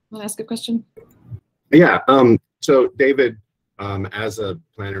 want to ask a question? Yeah. So David, as a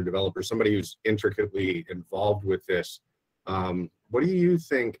planner developer, somebody who's intricately involved with this, what do you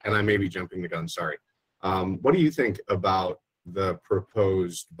think? And I may be jumping the gun. Sorry. What do you think about the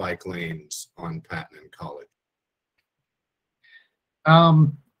proposed bike lanes on Patton and College?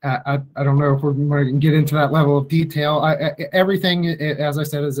 I don't know if we're going to get into that level of detail. Everything, as I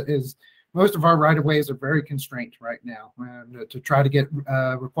said, is most of our right-of-ways are very constrained right now. To try to get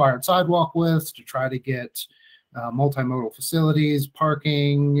required sidewalk widths, to try to get multimodal facilities,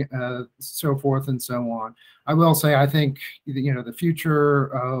 parking, so forth and so on. I will say, I think, the future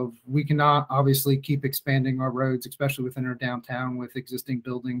of, we cannot obviously keep expanding our roads, especially within our downtown with existing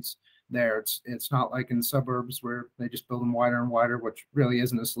buildings there. It's not like in the suburbs where they just build them wider and wider, which really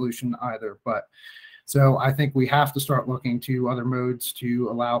isn't a solution either. But so I think we have to start looking to other modes to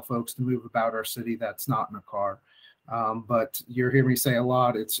allow folks to move about our city that's not in a car. But you're hearing me say a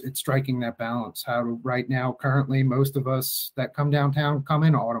lot, it's striking that balance. How right now, currently, most of us that come downtown come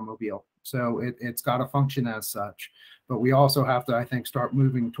in automobile. So it's got to function as such. But we also have to, I think, start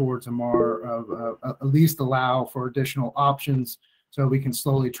moving towards a more of at least allow for additional options so we can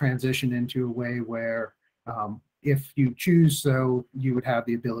slowly transition into a way where if you choose so, you would have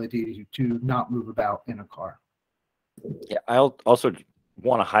the ability to not move about in a car. Yeah, I'll also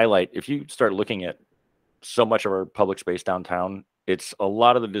want to highlight, if you start looking at so much of our public space downtown, it's a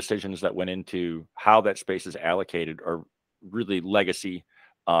lot of the decisions that went into how that space is allocated are really legacy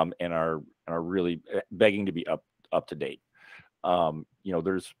and are really begging to be up to date.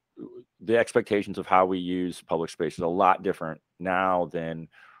 There's the expectations of how we use public space is a lot different now than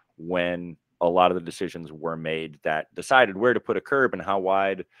when a lot of the decisions were made that decided where to put a curb and how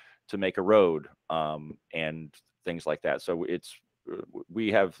wide to make a road and things like that. So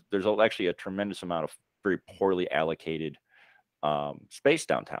there's actually a tremendous amount of very poorly allocated space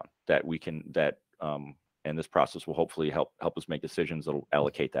downtown that we can and this process will hopefully help us make decisions that will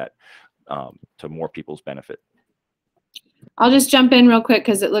allocate that to more people's benefit. I'll just jump in real quick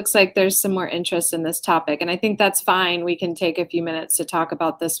because it looks like there's some more interest in this topic, and I think that's fine. We can take a few minutes to talk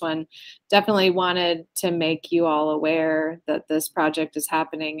about this one. Definitely wanted to make you all aware that this project is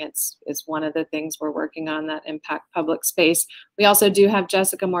happening. It's one of the things we're working on that impact public space. We also do have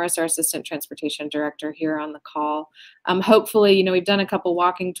Jessica Morris, our Assistant Transportation Director, here on the call. Hopefully, we've done a couple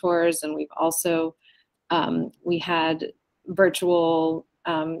walking tours, and we've also we had virtual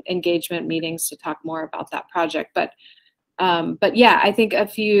engagement meetings to talk more about that project. But yeah, I think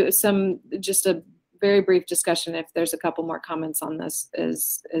just a very brief discussion, if there's a couple more comments on this,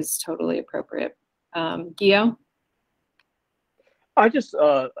 is totally appropriate. Gio? I just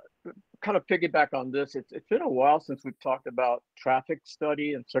kind of piggyback on this. It's been a while since we've talked about traffic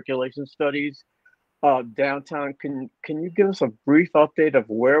study and circulation studies downtown. Can you give us a brief update of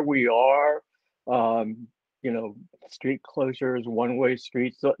where we are? Street closures, one-way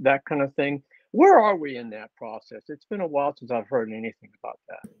streets, that kind of thing. Where are we in that process? It's been a while since I've heard anything about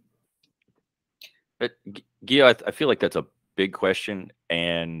that. But Gio, I feel like that's a big question,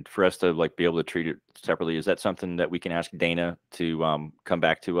 and for us to be able to treat it separately, is that something that we can ask Dana to come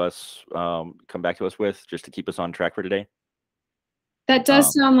back to us with, just to keep us on track for today? That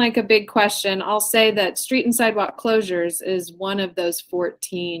does sound like a big question. I'll say that street and sidewalk closures is one of those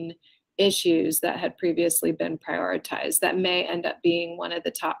 14 issues that had previously been prioritized. That may end up being one of the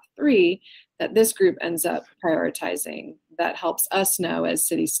top 3 that this group ends up prioritizing. That helps us know as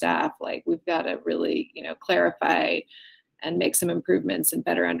city staff, we've got to really, clarify and make some improvements and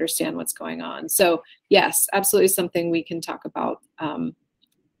better understand what's going on. So yes, absolutely something we can talk about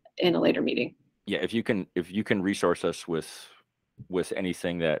in a later meeting. Yeah, if you can resource us with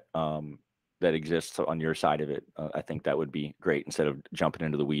anything that that exists on your side of it, I think that would be great instead of jumping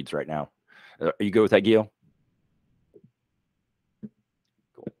into the weeds right now. Are you good with that, Gio?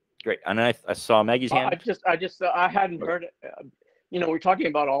 Cool. Great. And I saw Maggie's hand. I hadn't heard it. We're talking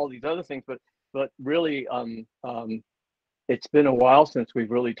about all these other things, but really, it's been a while since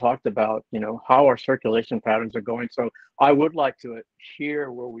we've really talked about, how our circulation patterns are going. So I would like to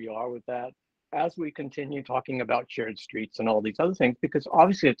hear where we are with that as we continue talking about shared streets and all these other things, because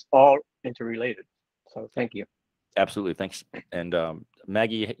obviously it's all interrelated. So thank you. Absolutely. Thanks. And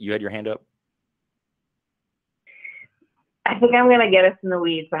Maggie, you had your hand up. I think I'm going to get us in the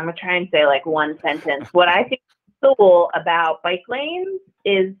weeds, but I'm going to try and say one sentence. What I think is cool about bike lanes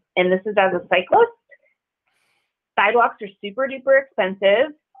is, and this is as a cyclist, sidewalks are super duper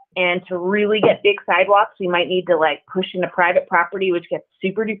expensive. And to really get big sidewalks, we might need to push into private property, which gets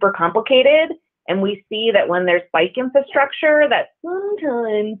super duper complicated. And we see that when there's bike infrastructure, that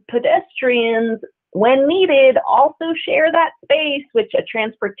sometimes pedestrians, when needed, also share that space, which a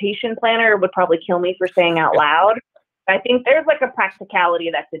transportation planner would probably kill me for saying out loud. I think there's a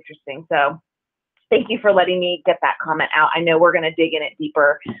practicality that's interesting. So thank you for letting me get that comment out. I know we're going to dig in it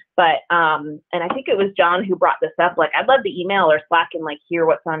deeper, but, and I think it was John who brought this up. I'd love to email or Slack and hear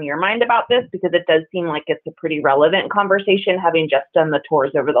what's on your mind about this, because it does seem like it's a pretty relevant conversation, having just done the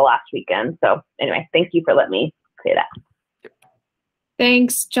tours over the last weekend. So anyway, thank you for letting me say that.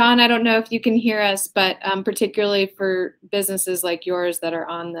 Thanks, John. I don't know if you can hear us, but particularly for businesses like yours that are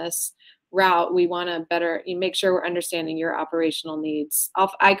on this route, we want to make sure we're understanding your operational needs.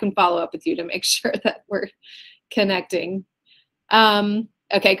 I can follow up with you to make sure that we're connecting.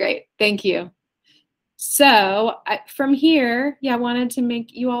 Okay, great. Thank you. So from here, I wanted to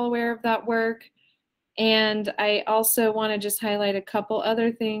make you all aware of that work. And I also want to just highlight a couple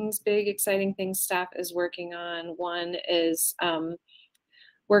other things, big, exciting things staff is working on. One is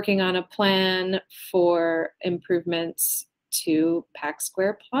working on a plan for improvements to Pack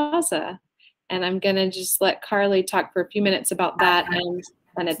Square Plaza. And I'm going to just let Carly talk for a few minutes about that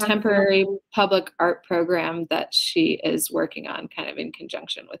and a temporary public art program that she is working on kind of in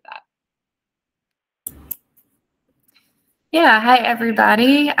conjunction with that. Yeah, hi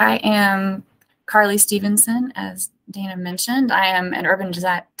everybody. I am Carly Stevenson, as Dana mentioned. I am an urban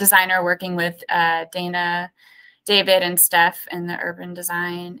designer working with Dana, David, and Steph in the Urban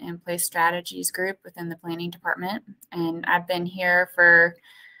Design and Place Strategies group within the planning department. And I've been here for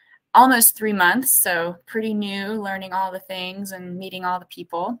almost 3 months, so pretty new, learning all the things and meeting all the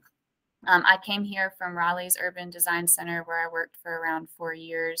people. I came here from Raleigh's Urban Design Center, where I worked for around 4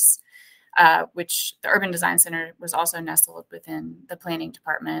 years, which the Urban Design Center was also nestled within the planning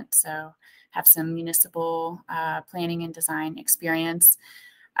department. So have some municipal planning and design experience.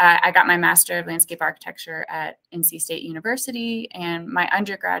 I got my Master of Landscape Architecture at NC State University, and my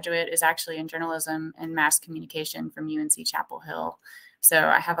undergraduate is actually in journalism and mass communication from UNC Chapel Hill. So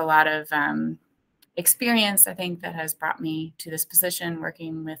I have a lot of experience, I think, that has brought me to this position,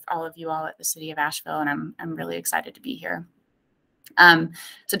 working with all of you all at the City of Asheville, and I'm really excited to be here.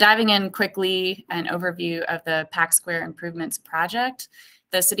 So diving in quickly, an overview of the Pack Square Improvements Project.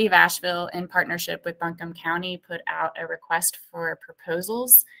 The City of Asheville, in partnership with Buncombe County, put out a request for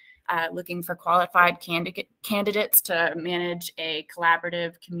proposals looking for qualified candidates to manage a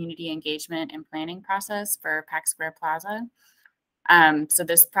collaborative community engagement and planning process for Pack Square Plaza. So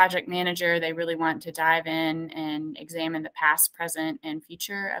this project manager, they really want to dive in and examine the past, present, and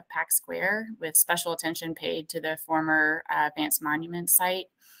future of Pack Square, with special attention paid to the former Vance Monument site.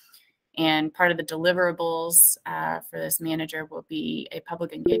 And part of the deliverables for this manager will be a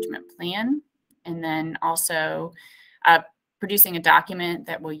public engagement plan, and then also producing a document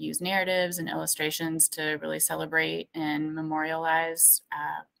that will use narratives and illustrations to really celebrate and memorialize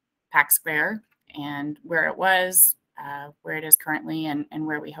Pack Square and where it was, where it is currently, and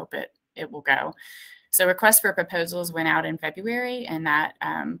where we hope it will go. So requests for proposals went out in February, and that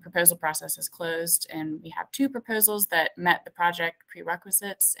proposal process is closed. And we have 2 proposals that met the project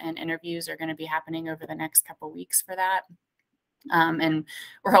prerequisites, and interviews are going to be happening over the next couple of weeks for that. And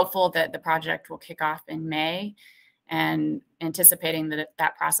we're hopeful that the project will kick off in May, and anticipating that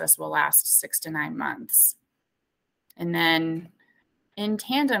that process will last 6 to 9 months. And then in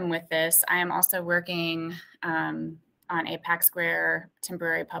tandem with this, I am also working on a Pack Square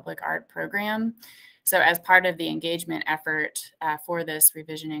temporary public art program. So as part of the engagement effort for this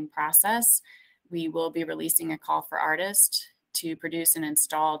revisioning process, we will be releasing a call for artists to produce and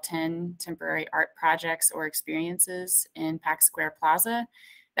install 10 temporary art projects or experiences in Pack Square Plaza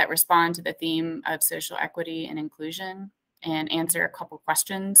that respond to the theme of social equity and inclusion, and answer a couple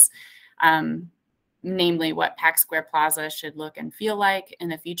questions, namely what Pack Square Plaza should look and feel like in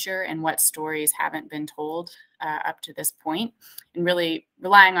the future, and what stories haven't been told up to this point, and really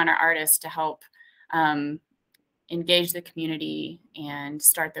relying on our artists to help engage the community and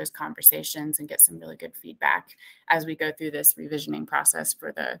start those conversations and get some really good feedback as we go through this revisioning process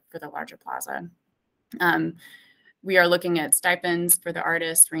for the larger plaza. We are looking at stipends for the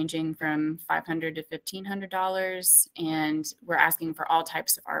artists ranging from $500 to $1,500, and we're asking for all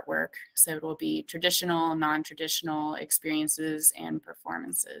types of artwork. So it will be traditional, non-traditional experiences and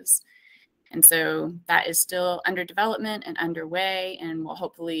performances. And so that is still under development and underway, and will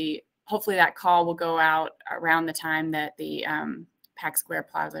hopefully that call will go out around the time that the Pack Square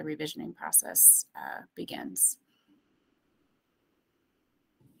Plaza revisioning process begins.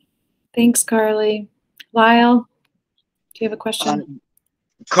 Thanks, Carly. Lyle, do you have a question?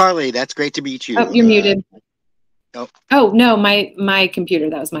 Carly, that's great to meet you. Oh, you're muted. Oh. Oh, no, my computer.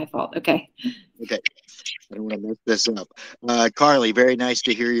 That was my fault. Okay. Okay. I don't want to mess this up. Carly, very nice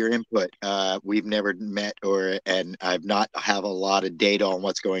to hear your input. We've never met, and I've not have a lot of data on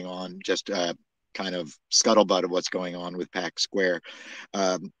what's going on, just kind of scuttlebutt of what's going on with Pack Square.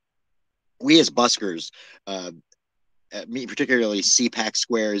 We as buskers, me particularly, see Pack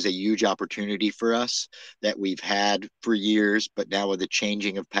Square as a huge opportunity for us that we've had for years, but now with the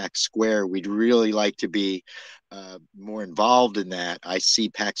changing of Pack Square, we'd really like to be more involved in that. I see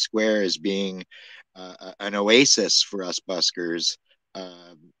Pack Square as being an oasis for us buskers,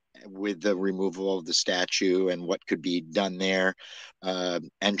 with the removal of the statue and what could be done there,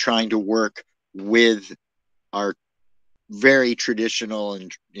 and trying to work with our very traditional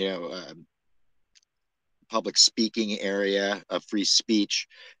and public speaking area of free speech,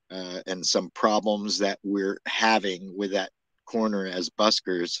 and some problems that we're having with that corner as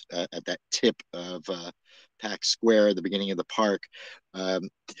buskers at that tip of Pack Square, the beginning of the park.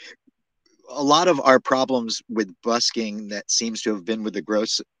 a lot of our problems with busking that seems to have been with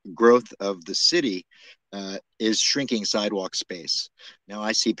the growth of the city is shrinking sidewalk space. Now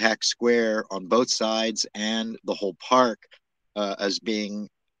I see Pack Square on both sides and the whole park as being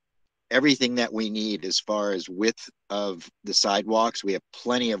everything that we need as far as width of the sidewalks. We have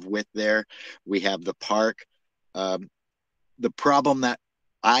plenty of width there. We have the park. The problem that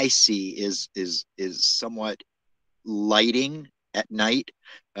I see is somewhat lighting at night.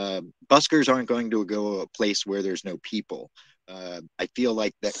 Buskers aren't going to go to a place where there's no people. I feel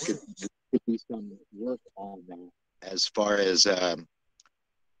like that could be some work on that as far as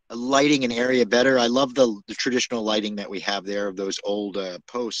lighting an area better. I love the traditional lighting that we have there of those old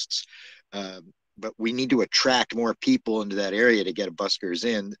posts, but we need to attract more people into that area to get buskers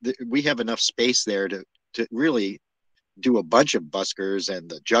in. We have enough space there to really do a bunch of buskers, and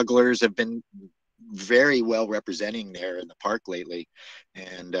the jugglers have been very well representing there in the park lately.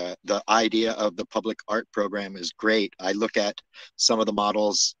 And the idea of the public art program is great. I look at some of the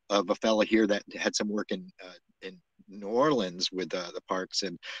models of a fella here that had some work in New Orleans with the parks,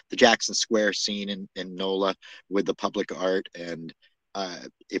 and the Jackson Square scene in NOLA with the public art. And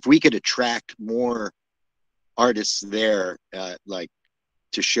if we could attract more artists there, like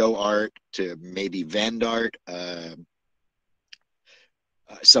to show art, to maybe vend art,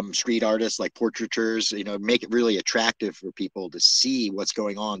 some street artists like portraitures, make it really attractive for people to see what's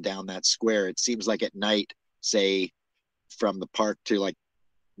going on down that square. It seems like at night, say from the park to like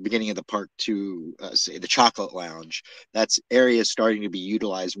beginning of the park to say the Chocolate Lounge, that's areas starting to be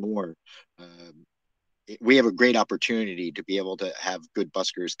utilized more. We have a great opportunity to be able to have good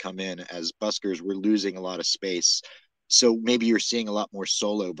buskers come in. As buskers, we're losing a lot of space. So maybe you're seeing a lot more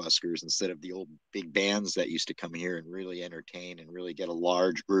solo buskers instead of the old big bands that used to come here and really entertain and really get a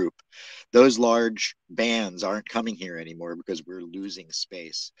large group. Those large bands aren't coming here anymore because we're losing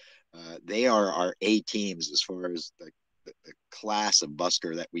space. They are our A teams as far as the class of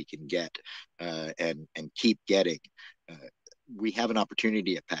busker that we can get and keep getting. We have an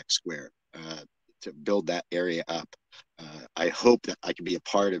opportunity at Pack Square to build that area up. I hope that I can be a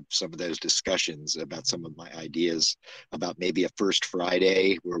part of some of those discussions about some of my ideas about maybe a first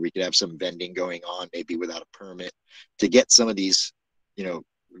Friday where we could have some vending going on, maybe without a permit, to get some of these,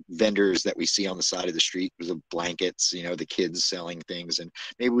 vendors that we see on the side of the street with the blankets, the kids selling things, and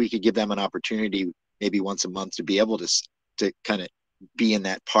maybe we could give them an opportunity maybe once a month to be able to kind of be in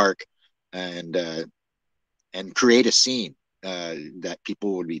that park and create a scene that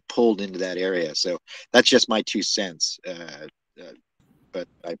people would be pulled into that area. So that's just my 2 cents. But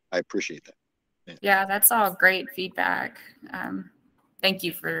I appreciate that. Yeah, that's all great feedback. Thank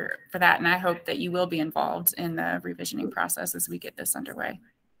you for that. And I hope that you will be involved in the revisioning process as we get this underway.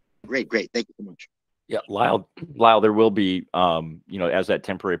 Great. Thank you so much. Yeah, Lyle, there will be, as that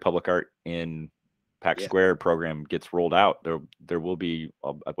temporary public art in Pack Square program gets rolled out, there will be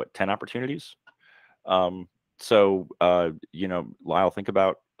 10 opportunities. So Lyle, think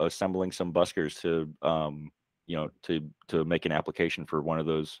about assembling some buskers to make an application for one of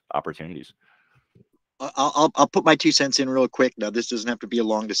those opportunities. I'll put my 2 cents in real quick. Now, this doesn't have to be a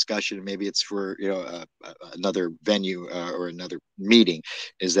long discussion. Maybe it's for another venue or another meeting.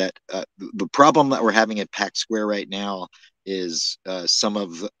 Is that the problem that we're having at Pack Square right now is some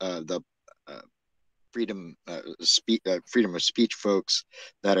of the freedom of speech folks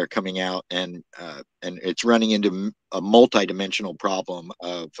that are coming out, and it's running into a multi-dimensional problem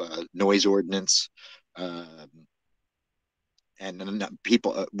of noise ordinance, and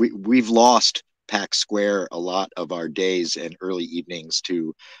people. We've lost Pack Square a lot of our days and early evenings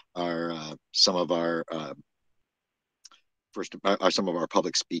to our some of our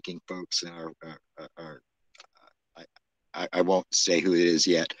public speaking folks, and I won't say who it is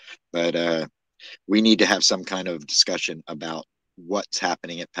yet, but we need to have some kind of discussion about what's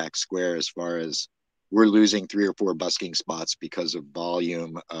happening at Pack Square as far as we're losing 3 or 4 busking spots because of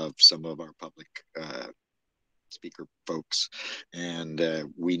volume of some of our public speaker folks. And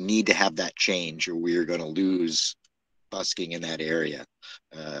we need to have that change, or we're going to lose busking in that area.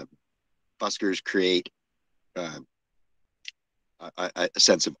 Buskers create a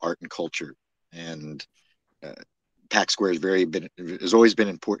sense of art and culture, and Pack Square has always been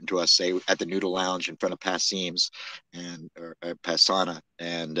important to us, say at the Noodle Lounge in front of Passim's or Passana,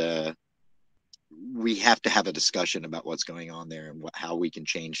 and we have to have a discussion about what's going on there and how we can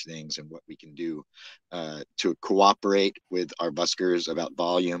change things and what we can do to cooperate with our buskers about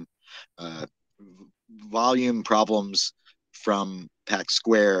volume. Volume problems from Pack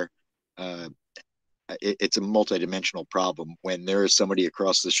Square, it's a multidimensional problem. When there is somebody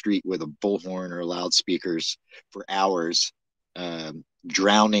across the street with a bullhorn or loudspeakers for hours,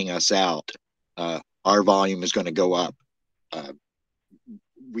 drowning us out, our volume is going to go up.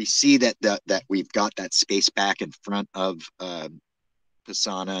 We see that we've got that space back in front of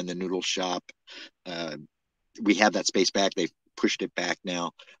Pisana and the noodle shop. We have that space back. They've pushed it back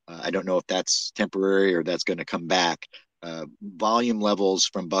now. I don't know if that's temporary or that's going to come back. Volume levels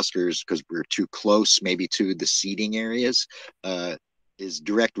from buskers, because we're too close maybe to the seating areas, is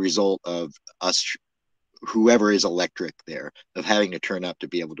direct result of us, whoever is electric there, of having to turn up to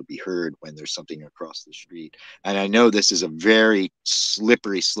be able to be heard when there's something across the street. And I know this is a very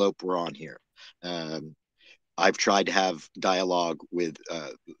slippery slope we're on here. I've tried to have dialogue with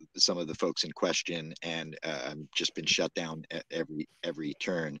some of the folks in question, and I've just been shut down at every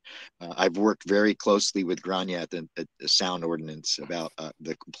turn. I've worked very closely with Grania at the sound ordinance about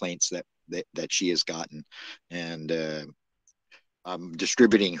the complaints that she has gotten, and I'm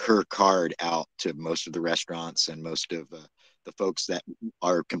distributing her card out to most of the restaurants and most of the folks that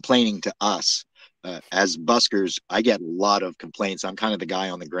are complaining to us. As buskers, I get a lot of complaints. I'm kind of the guy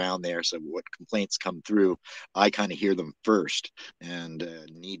on the ground there, so what complaints come through, I kind of hear them first, and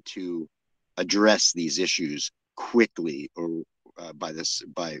need to address these issues quickly, or by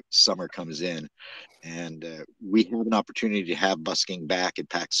summer comes in. And we have an opportunity to have busking back at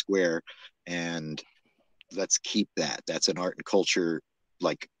Pack Square, and let's keep that. That's an art and culture,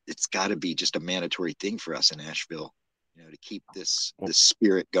 like, it's got to be just a mandatory thing for us in Asheville, you know, to keep this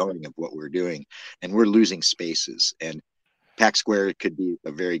spirit going of what we're doing. And we're losing spaces, and Pack Square could be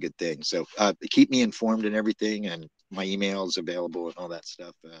a very good thing. So keep me informed and everything, and my email is available and all that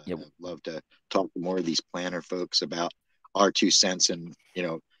stuff. I'd love to talk to more of these planner folks about our 2 cents and, you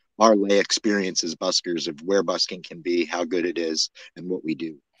know, our lay experience as buskers of where busking can be, how good it is, and what we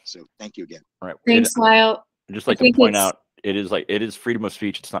do. So thank you again. All right. Thanks, Lyle. I'd just like to point out, it is freedom of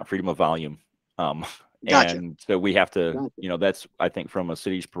speech. It's not freedom of volume. Gotcha. And so we have to, you know, that's, I think, from a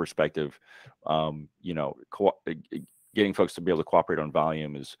city's perspective, you know, getting folks to be able to cooperate on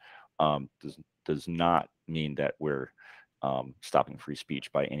volume is does not mean that we're stopping free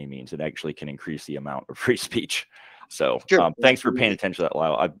speech by any means. It actually can increase the amount of free speech. So Sure. Thanks for paying attention to that,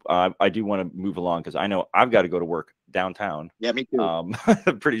 Lyle. I do want to move along because I know I've got to go to work downtown. Yeah, me too.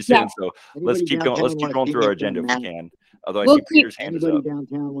 Pretty soon. Yeah. So let's keep going. Let's keep going through our agenda if we can. Although I see Peter's hand is up.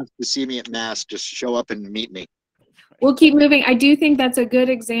 Downtown wants to see me at Mass, just show up and meet me. We'll keep moving. I do think that's a good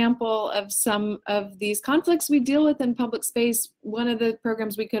example of some of these conflicts we deal with in public space. One of the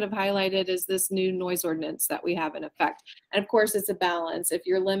programs we could have highlighted is this new noise ordinance that we have in effect. And of course, it's a balance. If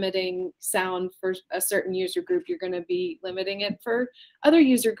you're limiting sound for a certain user group, you're going to be limiting it for other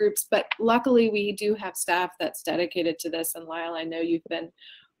user groups. But luckily, we do have staff that's dedicated to this. And Lyle, I know you've been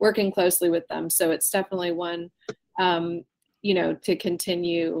working closely with them. So it's definitely one you know, to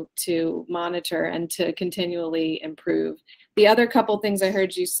continue to monitor and to continually improve. The other couple things I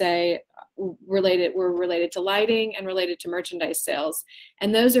heard you say were related to lighting and related to merchandise sales.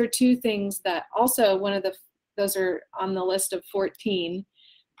 And those are 2 things that also those are on the list of 14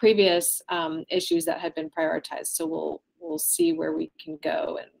 previous issues that had been prioritized. So we'll see where we can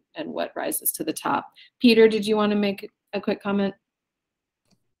go and what rises to the top. Peter, did you want to make a quick comment?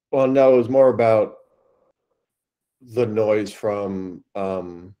 Well, no, it was more about the noise from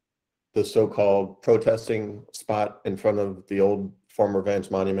the so-called protesting spot in front of the old former Vance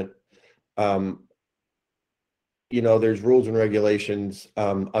Monument. You know, there's rules and regulations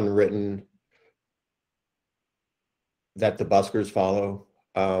unwritten that the buskers follow.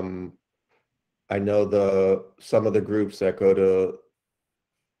 I know some of the groups that go to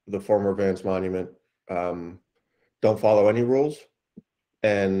the former Vance Monument don't follow any rules.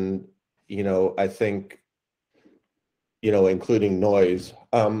 And, you know, I think, you know, including noise.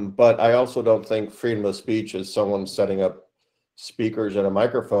 But I also don't think freedom of speech is someone setting up speakers and a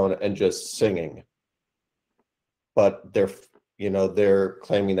microphone and just singing. But they're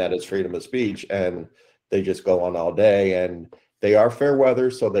claiming that as freedom of speech, and they just go on all day, and they are fair weather,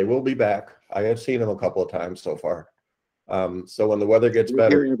 so they will be back. I have seen them a couple of times so far. So when the weather gets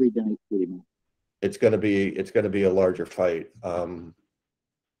better, every day, it's going to be a larger fight.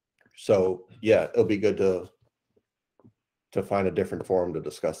 So yeah, it'll be good to find a different forum to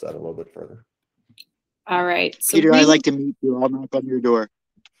discuss that a little bit further. All right. So Peter, I'd like to meet you. I'll knock on your door.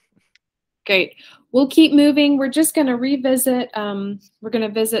 Great. We'll keep moving. We're just going to revisit, we're going to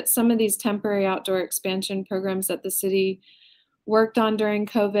visit some of these temporary outdoor expansion programs that the city worked on during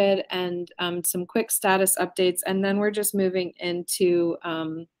COVID, and some quick status updates. And then we're just moving into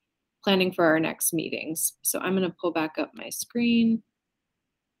planning for our next meetings. So I'm going to pull back up my screen.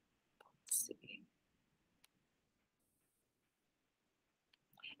 Let's see.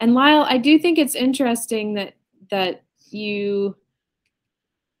 And Lyle, I do think it's interesting that you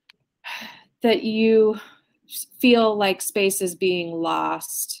feel like space is being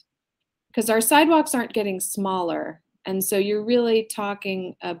lost, because our sidewalks aren't getting smaller. And so you're really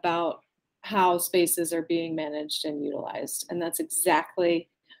talking about how spaces are being managed and utilized. And that's exactly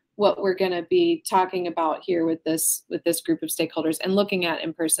what we're going to be talking about here with this group of stakeholders and looking at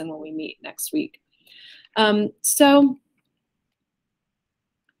in person when we meet next week. So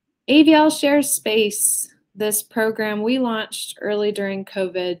AVL Shares Space, this program we launched early during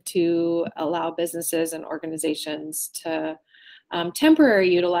COVID to allow businesses and organizations to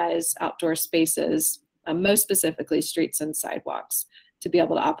temporarily utilize outdoor spaces, most specifically streets and sidewalks, to be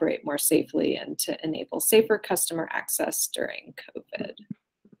able to operate more safely and to enable safer customer access during COVID.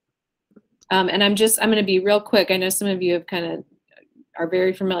 And I'm going to be real quick. I know some of you have are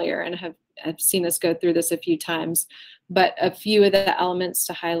very familiar and have seen us go through this a few times, but a few of the elements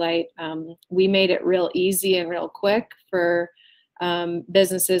to highlight. We made it real easy and real quick for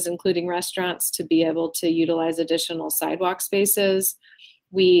businesses, including restaurants, to be able to utilize additional sidewalk spaces.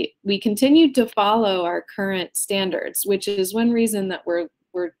 We continued to follow our current standards, which is one reason that we're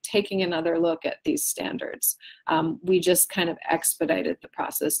taking another look at these standards. We just kind of expedited the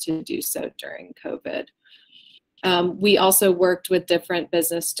process to do so during COVID. We also worked with different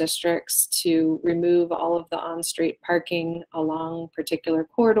business districts to remove all of the on-street parking along particular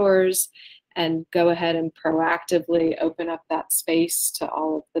corridors and go ahead and proactively open up that space to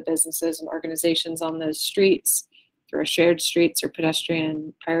all of the businesses and organizations on those streets through shared streets or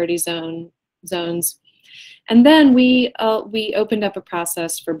pedestrian priority zones. And then we opened up a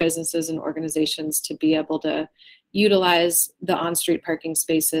process for businesses and organizations to be able to utilize the on-street parking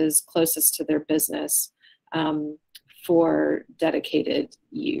spaces closest to their business for dedicated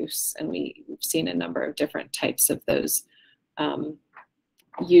use. And we've seen a number of different types of those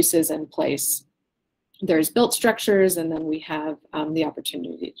uses in place. There's built structures, and then we have the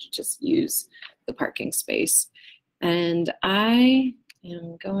opportunity to just use the parking space. And I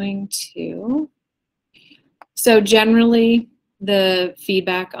am going to, so generally the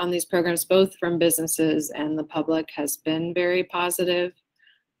feedback on these programs, both from businesses and the public, has been very positive.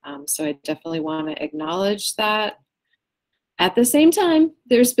 So I definitely want to acknowledge that. At the same time,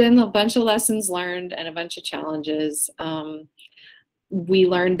 there's been a bunch of lessons learned and a bunch of challenges. We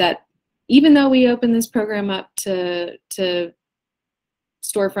learned that even though we opened this program up to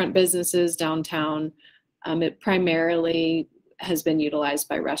storefront businesses downtown, it primarily has been utilized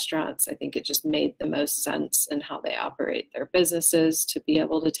by restaurants. I think it just made the most sense in how they operate their businesses to be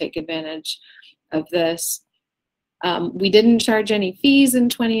able to take advantage of this. We didn't charge any fees in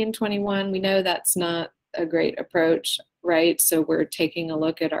 20 and 21. We know that's not a great approach, right? So we're taking a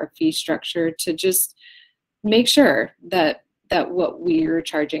look at our fee structure to just make sure that what we are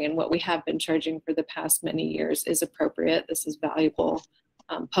charging and what we have been charging for the past many years is appropriate. This is valuable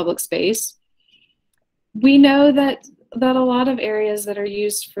public space. We know that a lot of areas that are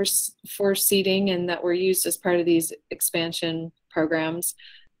used for seating and that were used as part of these expansion programs,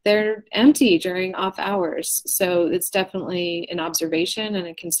 they're empty during off hours. So it's definitely an observation and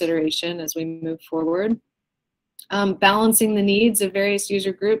a consideration as we move forward. Balancing the needs of various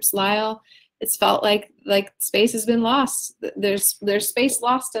user groups, Lyle, it's felt like space has been lost. There's space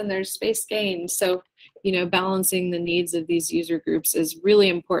lost and there's space gained. So, you know, balancing the needs of these user groups is really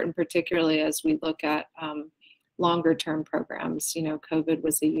important, particularly as we look at longer term programs. You know, COVID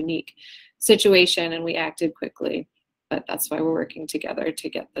was a unique situation and we acted quickly, but that's why we're working together to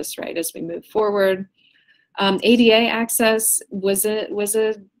get this right as we move forward. ADA access was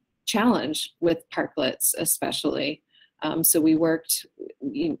a challenge with parklets, especially. So we worked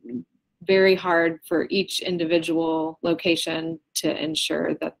very hard for each individual location to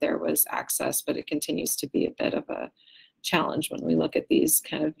ensure that there was access, but it continues to be a bit of a challenge when we look at these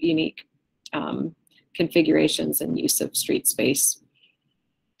kind of unique configurations and use of street space.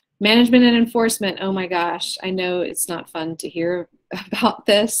 Management and enforcement, oh my gosh, I know it's not fun to hear about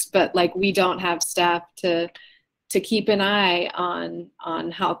this, but like we don't have staff to keep an eye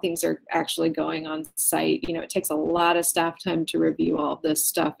on how things are actually going on site. You know, it takes a lot of staff time to review all of this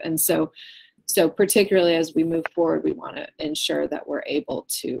stuff. And so particularly as we move forward, we want to ensure that we're able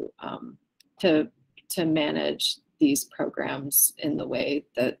to manage these programs in the way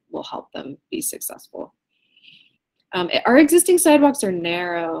that will help them be successful. Our existing sidewalks are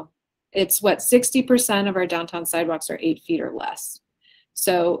narrow. It's what, 60% of our downtown sidewalks are 8 feet or less.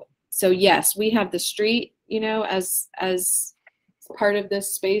 So yes, we have the street, you know, as part of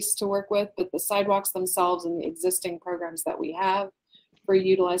this space to work with, but the sidewalks themselves and the existing programs that we have for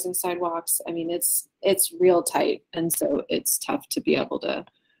utilizing sidewalks, I mean, it's real tight. And so it's tough to be able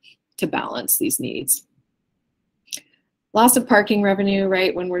to balance these needs. Loss of parking revenue,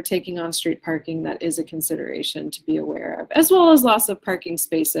 right? When we're taking on street parking, that is a consideration to be aware of, as well as loss of parking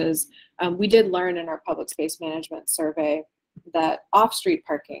spaces. We did learn in our public space management survey that off-street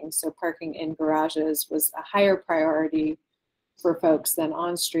parking, so parking in garages, was a higher priority for folks than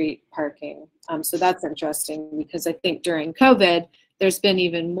on-street parking. So that's interesting, because I think during COVID, there's been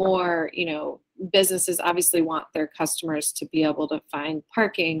even more, you know, businesses obviously want their customers to be able to find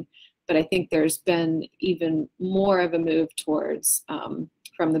parking, but I think there's been even more of a move towards,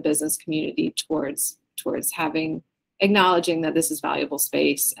 from the business community towards acknowledging that this is valuable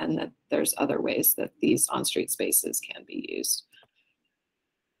space and that there's other ways that these on-street spaces can be used.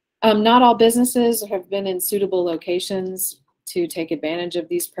 Not all businesses have been in suitable locations to take advantage of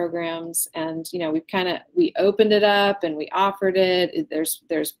these programs, and you know, we opened it up and we offered it.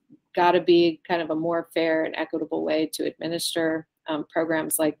 There's got to be kind of a more fair and equitable way to administer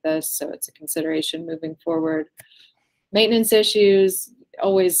programs like this, so it's a consideration moving forward. Maintenance issues,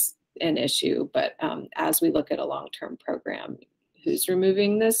 always an issue, but as we look at a long-term program, who's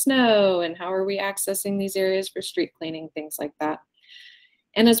removing the snow and how are we accessing these areas for street cleaning, things like that.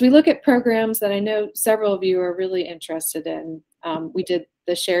 And as we look at programs that I know several of you are really interested in, we did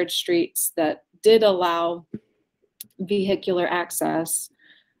the shared streets that did allow vehicular access,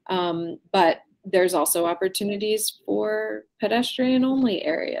 but there's also opportunities for pedestrian only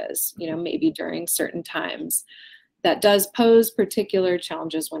areas, you know, maybe during certain times. That does pose particular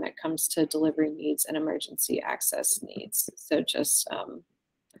challenges when it comes to delivery needs and emergency access needs. So just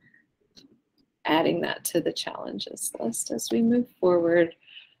adding that to the challenges list as we move forward.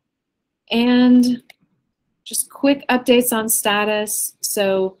 And just quick updates on status.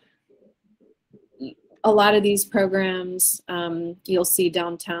 So a lot of these programs, you'll see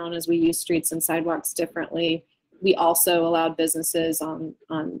downtown as we use streets and sidewalks differently. We also allowed businesses on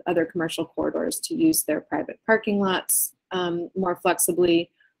other commercial corridors to use their private parking lots more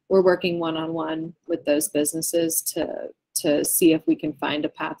flexibly. We're working one-on-one with those businesses to see if we can find a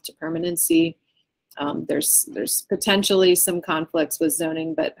path to permanency. There's potentially some conflicts with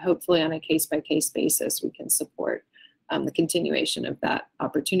zoning, but hopefully on a case-by-case basis, we can support the continuation of that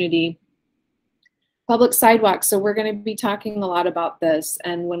opportunity. Public sidewalks, so we're going to be talking a lot about this,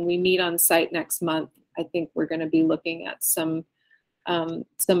 and when we meet on site next month, I think we're going to be looking at some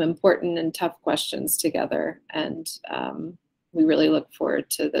important and tough questions together, and we really look forward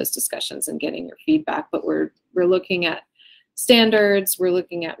to those discussions and getting your feedback. But we're looking at standards, we're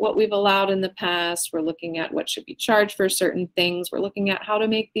looking at what we've allowed in the past, we're looking at what should be charged for certain things, we're looking at how to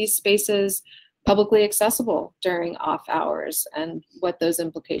make these spaces publicly accessible during off hours and what those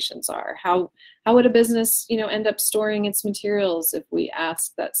implications are. How would a business, you know, end up storing its materials if we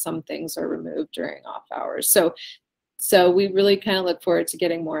ask that some things are removed during off hours? So we really kind of look forward to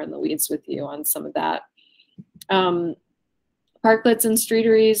getting more in the weeds with you on some of that. Parklets and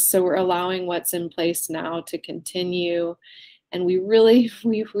streeteries, so we're allowing what's in place now to continue. And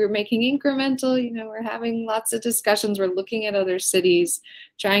we're making incremental, you know, we're having lots of discussions. We're looking at other cities,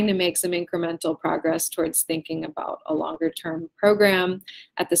 trying to make some incremental progress towards thinking about a longer term program.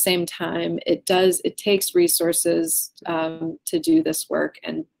 At the same time, it takes resources to do this work,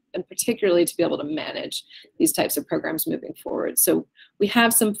 and particularly to be able to manage these types of programs moving forward. So we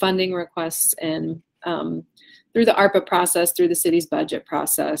have some funding requests in through the ARPA process, through the city's budget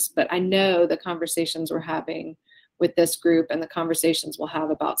process, but I know the conversations we're having with this group and the conversations we'll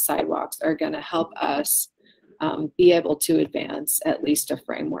have about sidewalks are going to help us be able to advance at least a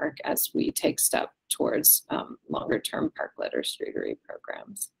framework as we take step towards longer term parklet or streetery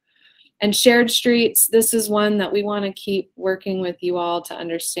programs. And shared streets, this is one that we want to keep working with you all to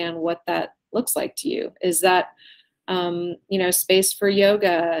understand what that looks like to you. Is that you know, space for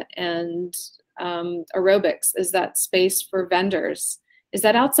yoga and aerobics? Is that space for vendors? Is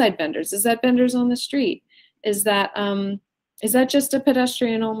that outside vendors? Is that vendors on the street? Is that just a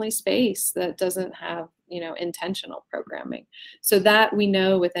pedestrian only space that doesn't have, you know, intentional programming? So that we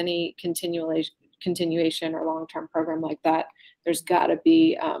know with any continuation or long-term program like that, there's got to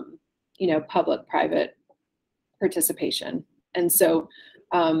be you know, public-private participation. And so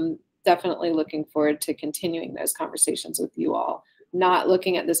definitely looking forward to continuing those conversations with you all, not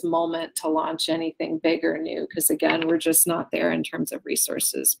looking at this moment to launch anything big or new, because again, we're just not there in terms of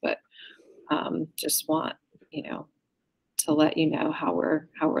resources, but just want, you know, to let you know how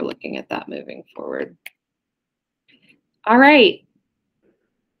we're looking at that moving forward. All right.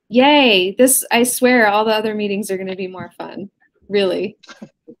 Yay. This, I swear, all the other meetings are going to be more fun. Really.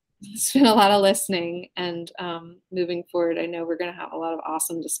 It's been a lot of listening, and moving forward, I know we're going to have a lot of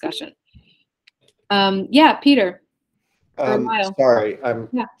awesome discussion. Yeah, Peter. Sorry, I'm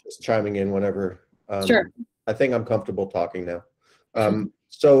just chiming in whenever. Sure. I think I'm comfortable talking now.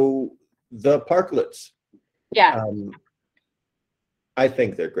 So the parklets, Yeah. I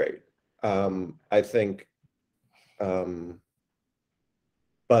think they're great. I think, and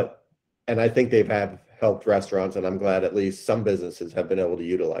I think they've helped restaurants, and I'm glad at least some businesses have been able to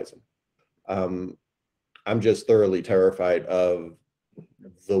utilize them. I'm just thoroughly terrified of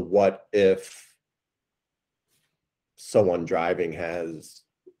the what if someone driving has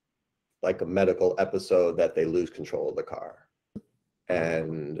like a medical episode that they lose control of the car,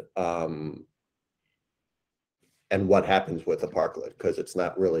 and what happens with the parklet, because it's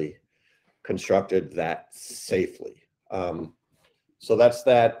not really constructed that safely. So that's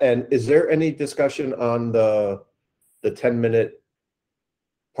that. And is there any discussion on the 10-minute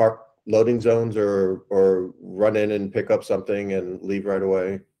park loading zones, or run in and pick up something and leave right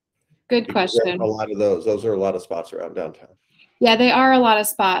away? Good question. A lot of those are a lot of spots around downtown. Yeah, they are a lot of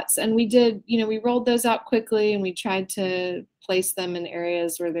spots. And we did, we rolled those out quickly, and we tried to place them in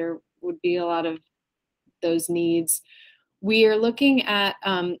areas where there would be a lot of those needs. We are looking at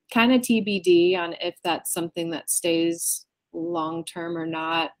kind of TBD on if that's something that stays long term or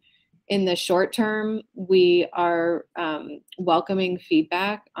not. In the short term, we are welcoming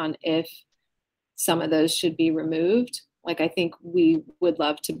feedback on if some of those should be removed. Like, I think we would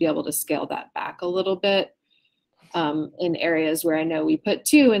love to be able to scale that back a little bit in areas where I know we put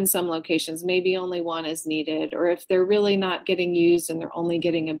 2 in some locations, maybe only 1 is needed, or if they're really not getting used and they're only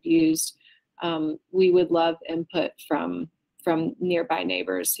getting abused, we would love input from nearby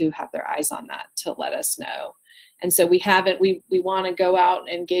neighbors who have their eyes on that to let us know. And so we want to go out and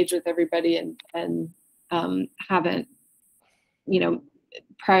engage with everybody, and haven't,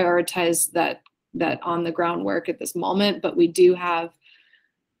 prioritized that on the ground work at this moment, but we do have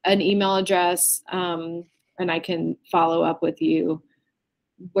an email address, and I can follow up with you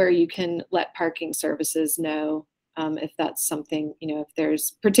where you can let parking services know if that's something, if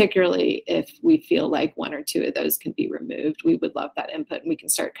there's, particularly if we feel like 1 or 2 of those can be removed, we would love that input, and we can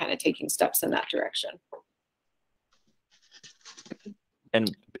start kind of taking steps in that direction.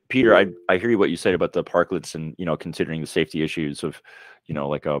 And Peter, I hear you what you said about the parklets and, considering the safety issues of,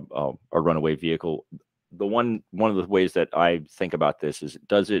 like a runaway vehicle. One of the ways that I think about this is,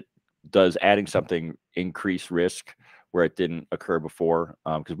 does adding something increase risk where it didn't occur before?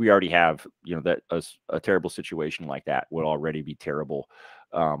 Because we already have, that a terrible situation like that would already be terrible,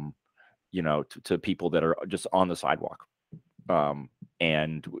 to people that are just on the sidewalk.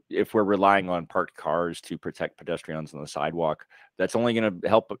 And if we're relying on parked cars to protect pedestrians on the sidewalk, that's only going to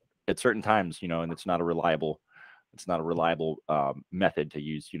help at certain times, and it's not a reliable method to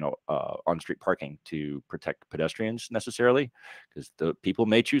use, on-street parking to protect pedestrians necessarily, because the people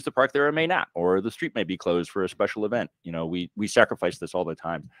may choose to park there or may not, or the street may be closed for a special event. We sacrifice this all the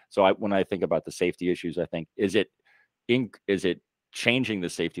time. So when I think about the safety issues, I think, is it changing the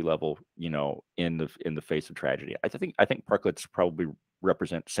safety level, in the face of tragedy? I think parklets probably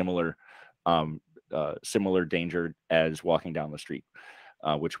represent similar danger as walking down the street,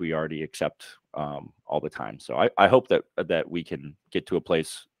 which we already accept all the time. So I hope that we can get to a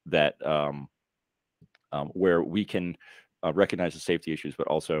place that where we can recognize the safety issues, but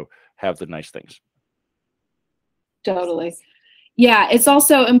also have the nice things. Totally. Yeah, it's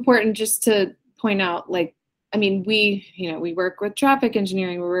also important just to point out, we work with traffic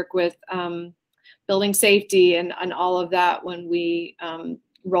engineering, we work with building safety and all of that when we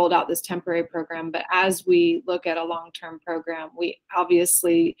rolled out this temporary program. But as we look at a long-term program, we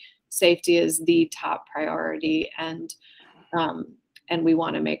obviously, safety is the top priority, and we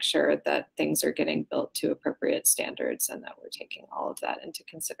want to make sure that things are getting built to appropriate standards and that we're taking all of that into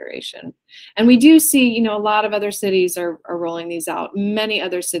consideration. And we do see, a lot of other cities are rolling these out. Many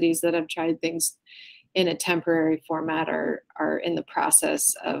other cities that have tried things in a temporary format are in the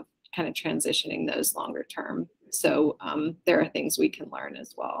process of kind of transitioning those longer term. So there are things we can learn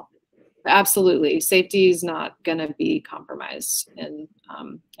as well. But absolutely, safety is not going to be compromised in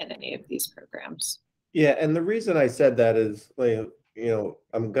any of these programs. Yeah, and the reason I said that is, I'm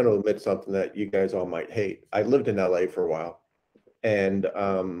going to admit something that you guys all might hate. I lived in LA for a while, and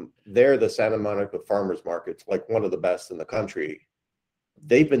there, the Santa Monica Farmers Market's like one of the best in the country.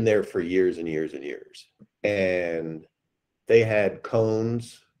 They've been there for years and years and years, and they had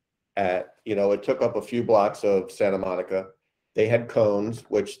cones at, it took up a few blocks of Santa Monica. They had cones,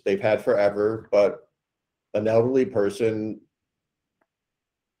 which they've had forever, but an elderly person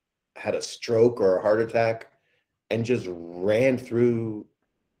had a stroke or a heart attack and just ran through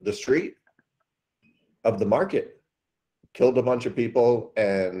the street of the market, killed a bunch of people,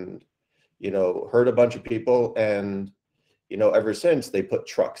 and, hurt a bunch of people. And, ever since, they put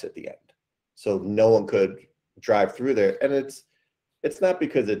trucks at the end, so no one could drive through there, and it's not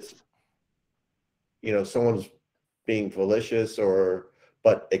because it's, you know, someone's being malicious,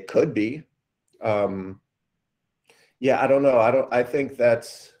 but it could be. Yeah, I don't know. I think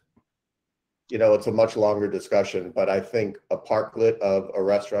that's, you know, it's a much longer discussion, but I think a parklet of a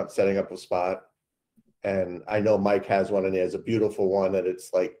restaurant setting up a spot, and I know Mike has one and he has a beautiful one, and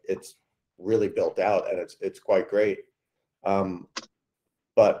it's like, it's really built out and it's quite great.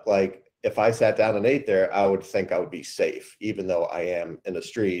 But like, if I sat down and ate there, I would think I would be safe, even though I am in the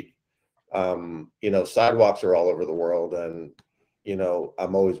street. You know, sidewalks are all over the world, and, you know,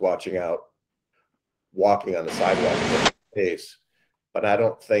 I'm always watching out, walking on the sidewalk at a pace, but I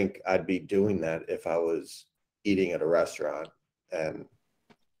don't think I'd be doing that if I was eating at a restaurant. And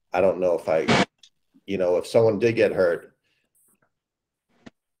I don't know if you know, if someone did get hurt,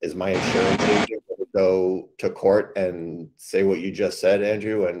 is my insurance agent going to go to court and say what you just said,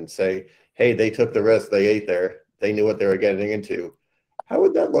 Andrew, and say, hey, they took the risk, they ate there, they knew what they were getting into? How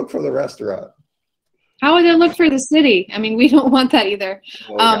would that look for the restaurant? How would it look for the city? I mean, we don't want that either.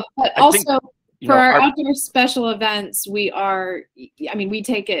 But also, for our outdoor special events, I mean, we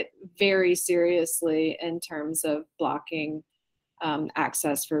take it very seriously in terms of blocking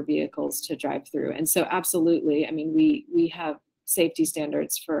access for vehicles to drive through. And so absolutely, I mean, we have safety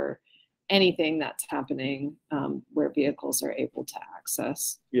standards for anything that's happening where vehicles are able to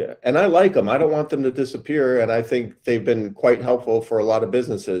access. Yeah, and I like them. I don't want them to disappear, and I think they've been quite helpful for a lot of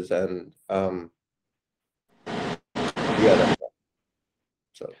businesses. And yeah,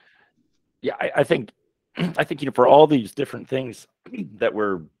 so yeah, I think you know, for all these different things that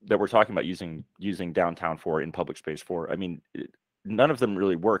we're talking about using downtown for, in public space for, I mean, none of them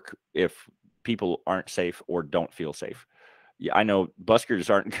really work if people aren't safe or don't feel safe. Yeah, I know buskers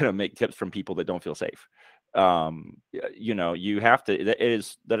aren't going to make tips from people that don't feel safe. You know, you have to. That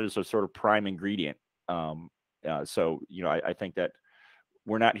is a sort of prime ingredient. So you know, I think that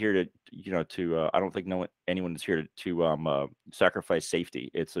we're not here to, you know, I don't think anyone is here to sacrifice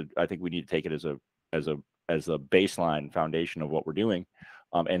safety. I think we need to take it as a baseline foundation of what we're doing,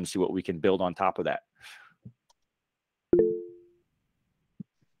 and see what we can build on top of that.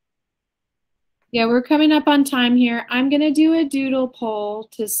 Yeah, we're coming up on time here. I'm going to do a doodle poll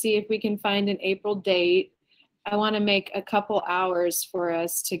to see if we can find an April date. I want to make a couple hours for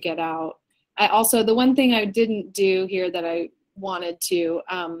us to get out. The one thing I didn't do here that I wanted to,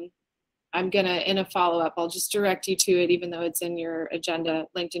 I'm going to, in a follow-up, I'll just direct you to it, even though it's in your agenda,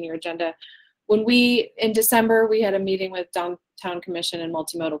 linked in your agenda. In December, we had a meeting with Downtown Commission and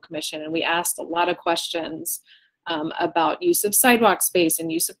Multimodal Commission, and we asked a lot of questions about use of sidewalk space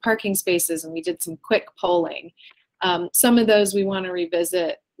and use of parking spaces, and we did some quick polling. Some of those we want to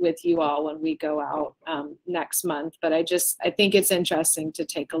revisit with you all when we go out next month, but I think it's interesting to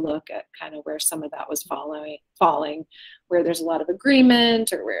take a look at kind of where some of that was falling, where there's a lot of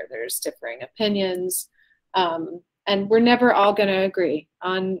agreement or where there's differing opinions. And we're never all going to agree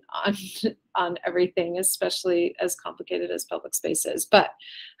on everything, especially as complicated as public space is. But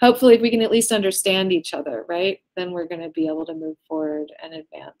hopefully, if we can at least understand each other, right, then we're going to be able to move forward and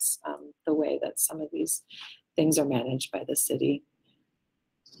advance the way that some of these things are managed by the city.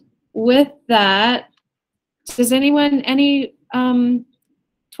 With that, does anyone, any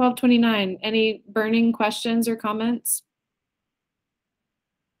 1229, any burning questions or comments?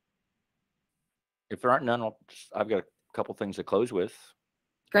 If there aren't none, I've got a couple things to close with.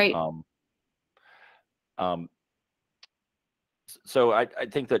 Great. So I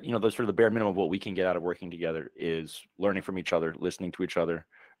think that, you know, the sort of the bare minimum of what we can get out of working together is learning from each other, listening to each other,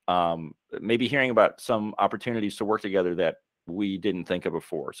 maybe hearing about some opportunities to work together that we didn't think of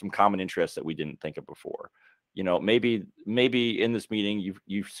before, some common interests that we didn't think of before. You know, maybe in this meeting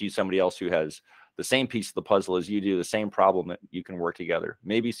you see somebody else who has the same piece of the puzzle as you do, the same problem that you can work together.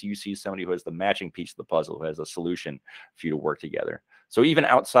 Maybe you see somebody who has the matching piece of the puzzle, who has a solution for you to work together. So even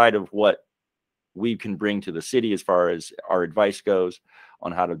outside of what we can bring to the city as far as our advice goes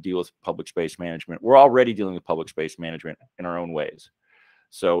on how to deal with public space management, we're already dealing with public space management in our own ways.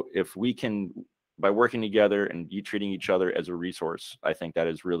 So if we can, by working together and treating each other as a resource, I think that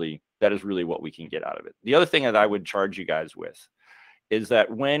is really what we can get out of it. The other thing that I would charge you guys with is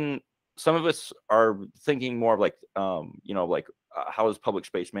that when some of us are thinking more of like, you know, like how is public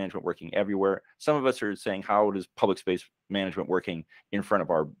space management working everywhere? Some of us are saying, how is public space management working in front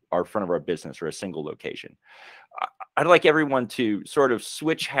of our business or a single location? I'd like everyone to sort of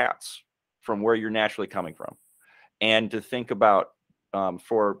switch hats from where you're naturally coming from, and to think about,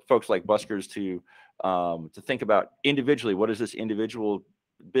 for folks like buskers to think about individually, what does this individual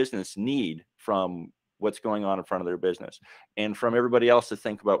business need from what's going on in front of their business, and from everybody else to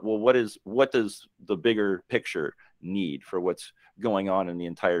think about, well, what does the bigger picture need for what's going on in the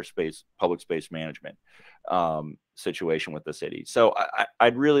entire public space management situation with the city. So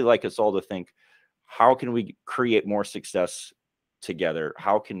I'd really like us all to think, how can we create more success together?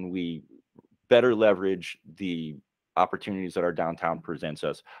 How can we better leverage the opportunities that our downtown presents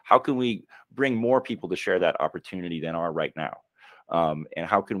us? How can we bring more people to share that opportunity than are right now? And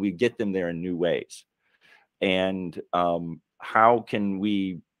how can we get them there in new ways? And how can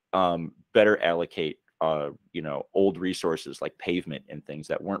we better allocate old resources like pavement and things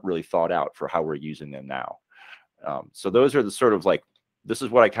that weren't really thought out for how we're using them now? So those are the sort of like, this is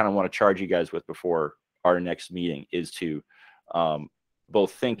what I kind of want to charge you guys with before our next meeting, is to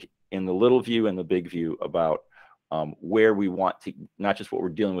both think in the little view and the big view about where we want to, not just what we're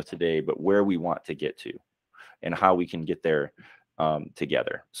dealing with today, but where we want to get to and how we can get there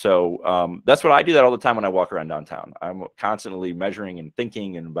together. So that's what I do that all the time when I walk around downtown. I'm constantly measuring and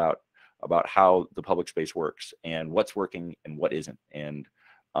thinking and about how the public space works and what's working and what isn't, and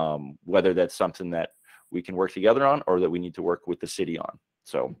whether that's something that we can work together on or that we need to work with the city on.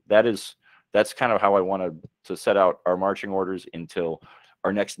 So that's kind of how I want to set out our marching orders until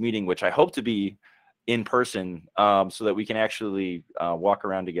our next meeting, which I hope to be in person, so that we can actually walk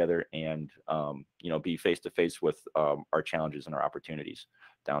around together and be face to face with our challenges and our opportunities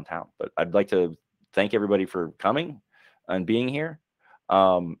downtown. But I'd like to thank everybody for coming and being here.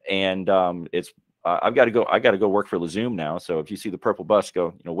 It's I got to go work for LaZoom now. So if you see the purple bus,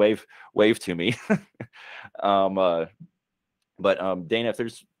 go wave to me. But Dana,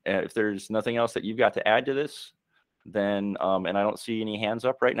 if there's nothing else that you've got to add to this, then and I don't see any hands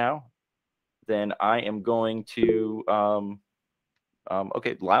up right now, then I am going to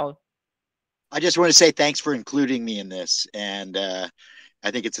okay, Lyle. I just want to say thanks for including me in this, and I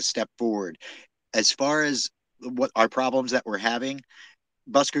think it's a step forward. As far as what our problems that we're having,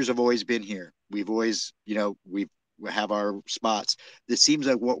 buskers have always been here. We've always, we have our spots. This seems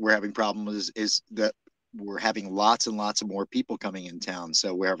like what we're having problems is that we're having lots and lots of more people coming in town.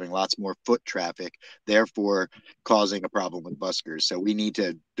 So we're having lots more foot traffic, therefore causing a problem with buskers. So we need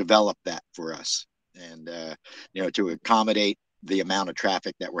to develop that for us, and, to accommodate the amount of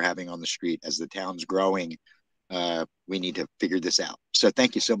traffic that we're having on the street as the town's growing. We need to figure this out. So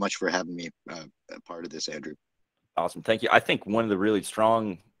thank you so much for having me a part of this, Andrew. Awesome. Thank you. I think one of the really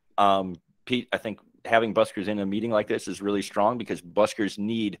strong, Pete, I think having buskers in a meeting like this is really strong, because buskers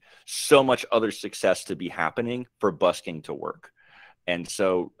need so much other success to be happening for busking to work. And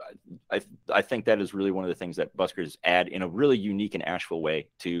so I think that is really one of the things that buskers add in a really unique and Asheville way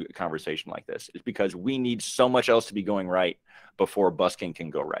to a conversation like this, is because we need so much else to be going right before busking can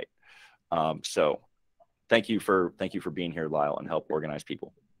go right. So thank you for being here, Lyle, and help organize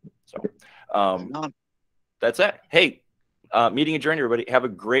people. So that's it. Hey, meeting adjourned, everybody. Have a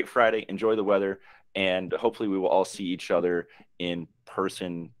great Friday. Enjoy the weather. And hopefully we will all see each other in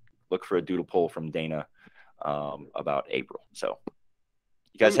person. Look for a doodle poll from Dana about April. So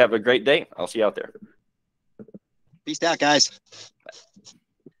you guys have a great day. I'll see you out there. Peace out, guys. Bye.